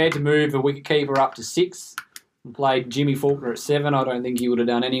were prepared to move a wicketkeeper up to 6 and played Jimmy Faulkner at 7, I don't think he would have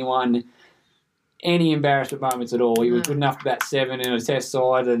done anyone any embarrassment moments at all. He was good enough to bat 7 in a Test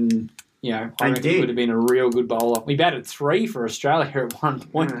side, and I reckon he would have been a real good bowler. We batted 3 for Australia at one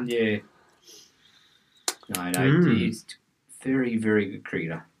point. Yeah. No, he's very, very good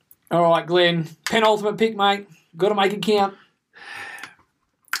cricketer. All right, Glenn, penultimate pick, mate. Got to make it count.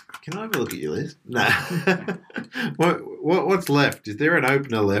 Can I have a look at your list? No. What's left? Is there an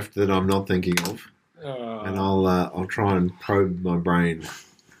opener left that I'm not thinking of? And I'll try and probe my brain.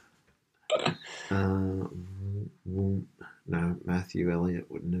 No, Matthew Elliott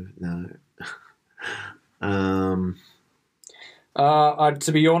wouldn't have. No.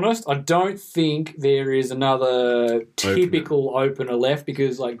 To be honest, I don't think there is another typical opener left,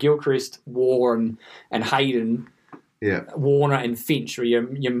 because like Gilchrist, Warren, and Hayden, Warner and Finch are your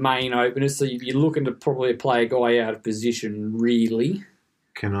main openers. So you're looking to probably play a guy out of position, really.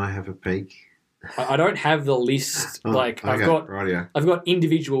 Can I have a peek? I don't have the list. Okay, rightio. I've got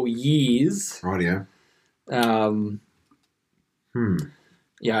individual years. Rightio.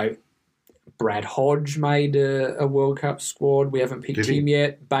 Brad Hodge made a World Cup squad. We haven't picked him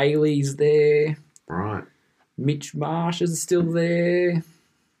yet. Bailey's there. Right. Mitch Marsh is still there.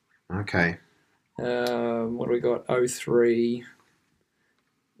 Okay. What do we got? 03.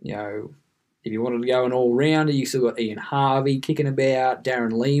 If you wanted to go an all-rounder, you still got Ian Harvey kicking about,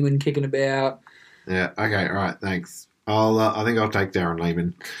 Darren Lehman kicking about. Yeah, okay, all right, thanks. I think I'll take Darren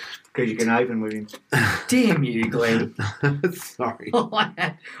Lehman. Because you can open with him. Damn you, Glenn. Sorry.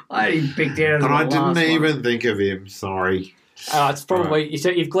 I had him picked out as And I the last didn't even one. think of him, sorry. It's probably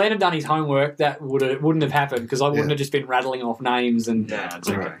if Glenn had done his homework, that wouldn't have happened, because I wouldn't have just been rattling off names. And Nah, it's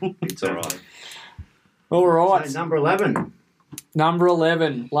okay. It's all right. all right, So, number 11. number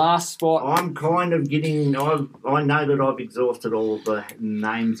 11, last spot. I'm kind of getting... I know that I've exhausted all of the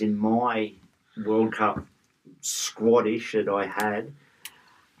names in my World Cup squadish that I had.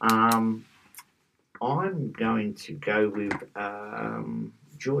 I'm going to go with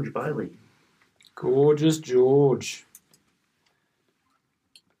George Bailey. Gorgeous George.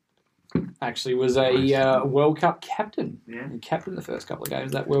 Actually was a World Cup captain. Yeah. He captained the first couple of games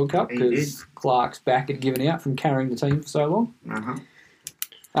of that World Cup, He because Clark's back had given out from carrying the team for so long.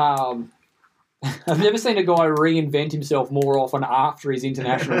 Uh-huh. I've never seen a guy reinvent himself more often after his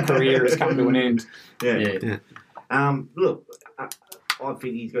international career has come to an end. Yeah. Look, I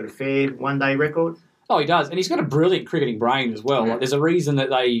think he's got a fair one-day record. Oh, he does. And he's got a brilliant cricketing brain as well. Yeah. Like, there's a reason that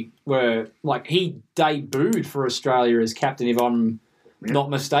they were... Like, he debuted for Australia as captain, if I'm not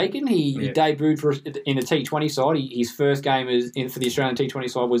mistaken. He debuted in the T20 side. His first game for the Australian T20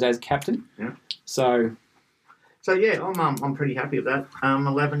 side was as captain. Yeah. So yeah, I'm pretty happy with that.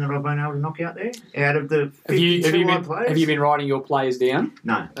 11 that I've been able to knock out there. Out of the 52 players. have you been writing your players down?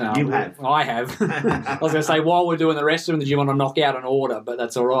 No, you have. I have. I was going to say, while we're doing the rest of them, did you want to knock out an order? But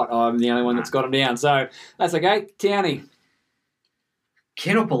that's all right. I'm the only one that's got them down. So that's okay. Townie.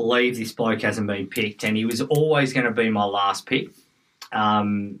 Cannot believe this bloke hasn't been picked, and he was always going to be my last pick. I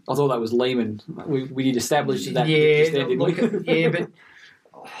thought that was Lehman. We did establish that. Yeah, just then, didn't we? yeah, but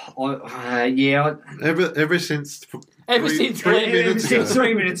Ever since Ever since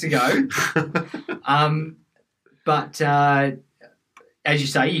 3 minutes ago. But as you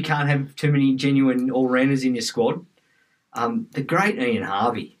say, you can't have too many genuine all-rounders in your squad. The great Ian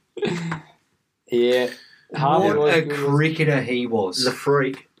Harvey. Yeah. Harvey What was a good. cricketer he was. The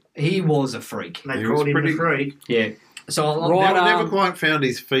freak. He was a freak. They He called was him pretty- the freak. Yeah. So Right, never quite found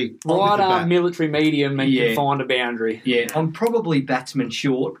his feet. on Right the arm, bat. military medium, and Yeah. can find a boundary. yeah, I'm probably batsman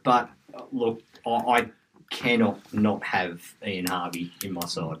short, but look, I cannot not have Ian Harvey in my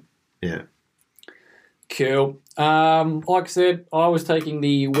side. Yeah. Cool. Like I said, I was taking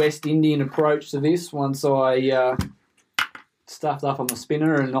the West Indian approach to this once I stuffed up on the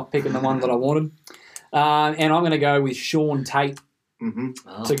spinner and not picking the one that I wanted. And I'm going to go with Sean Tate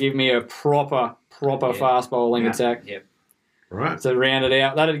to give me a proper fast bowling attack. Yep. Right. To round it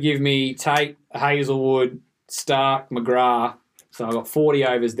out. That'd give me Tate, Hazelwood, Stark, McGrath. So I got 40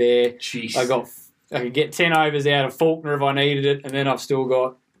 overs there. Jeez. I could get 10 overs out of Faulkner if I needed it, and then I've still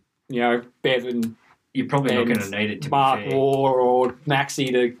got, Bevan. You're probably not going to need it to Mark be fair. Waugh or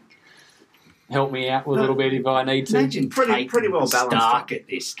Maxi to help me out a little bit if I need to. Imagine Pretty well balanced. Stark at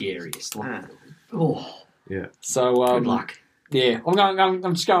their scariest. Like, Yeah. So good luck. Yeah,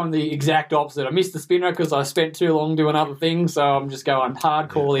 I'm just going the exact opposite. I missed the spinner because I spent too long doing other things, so I'm just going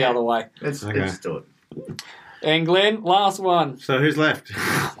hardcore the other way. Let's do it. And Glenn, last one. So who's left?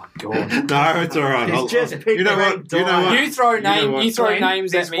 Oh my god! No, it's all right. He's just picked you know the what? right You know die. what? You throw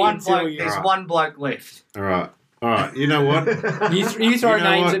names Glenn, at me until you. There's one bloke left. All right. You know what? You throw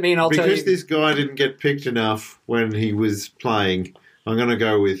names at me and I'll tell you. Because this guy didn't get picked enough when he was playing, I'm going to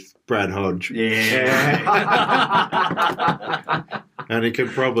go with Brad Hodge. Yeah. And he could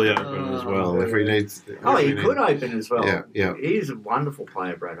probably open as well if he needs. He could open as well. Yeah. He's a wonderful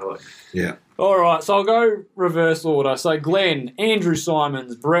player, Brad Hodge. Yeah. All right, so I'll go reverse order. So Glenn, Andrew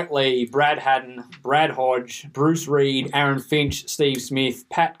Simons, Brett Lee, Brad Haddon, Brad Hodge, Bruce Reid, Aaron Finch, Steve Smith,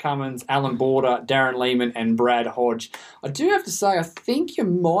 Pat Cummins, Alan Border, Darren Lehman, and Brad Hodge. I do have to say, I think you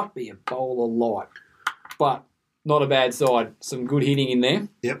might be a bowler light, but not a bad side. Some good hitting in there.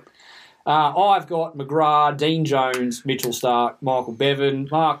 Yep. I've got McGrath, Dean Jones, Mitchell Stark, Michael Bevan,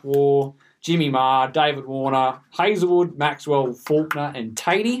 Mark Waugh, Jimmy Marr, David Warner, Hazelwood, Maxwell, Faulkner, and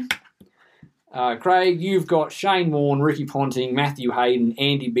Tatey. Craig, you've got Shane Warne, Ricky Ponting, Matthew Hayden,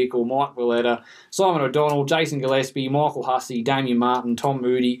 Andy Bickle, Mike Valletta, Simon O'Donnell, Jason Gillespie, Michael Hussey, Damien Martin, Tom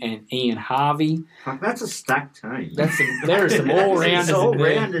Moody, and Ian Harvey. That's a stacked team. There are some all-rounders in there.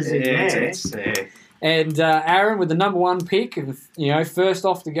 All-rounders in there. And Aaron with the number one pick, first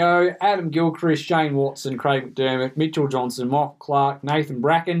off to go, Adam Gilchrist, Shane Watson, Craig McDermott, Mitchell Johnson, Michael Clark, Nathan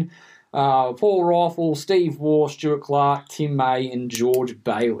Bracken, Paul Rifle, Steve Waugh, Stuart Clark, Tim May, and George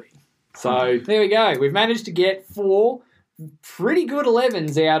Bailey. So there we go. We've managed to get 4 pretty good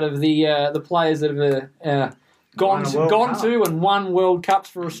 11s out of the players that have gone to and won World Cups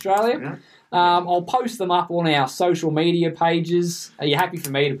for Australia. Yeah. I'll post them up on our social media pages. Are you happy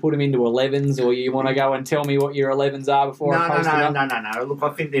for me to put them into 11s, or you want to go and tell me what your 11s are before I post them up? No. Look, I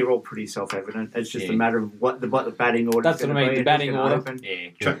think they're all pretty self-evident. It's just a matter of what the batting order. That's what I mean, the batting order.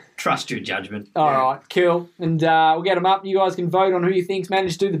 Yeah. Trust your judgment. All right, cool. And we'll get them up. You guys can vote on who you think's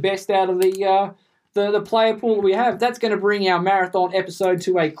managed to do the best out of the player pool that we have. That's going to bring our marathon episode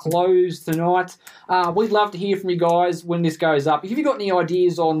to a close tonight. We'd love to hear from you guys when this goes up. If you've got any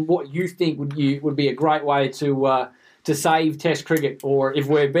ideas on what you think would be a great way to save Test cricket, or if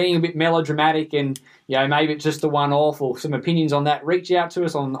we're being a bit melodramatic and maybe it's just a one-off, or some opinions on that, reach out to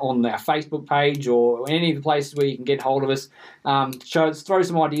us on our Facebook page or any of the places where you can get hold of us. Throw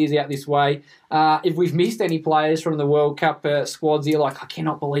some ideas out this way. If we've missed any players from the World Cup squads, you're like, I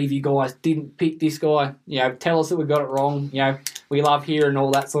cannot believe you guys didn't pick this guy. Tell us that we got it wrong. We love hearing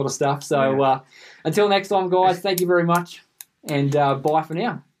all that sort of stuff. So until next time, guys, thank you very much, and bye for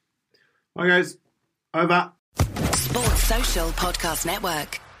now. Bye, guys. Over. Sports Social Podcast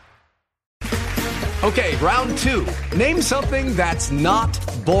Network. Okay, round 2. Name something that's not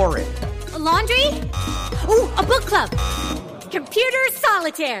boring. A laundry? Ooh, a book club. Computer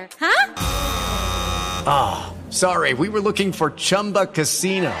solitaire, huh? Ah, sorry, we were looking for Chumba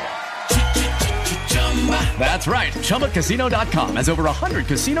Casino. That's right, ChumbaCasino.com has over 100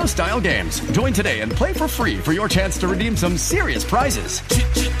 casino-style games. Join today and play for free for your chance to redeem some serious prizes.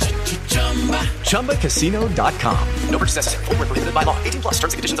 ChumbaCasino.com. No purchase necessary. Void where prohibited by law. 18+ terms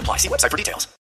and conditions apply. See website for details.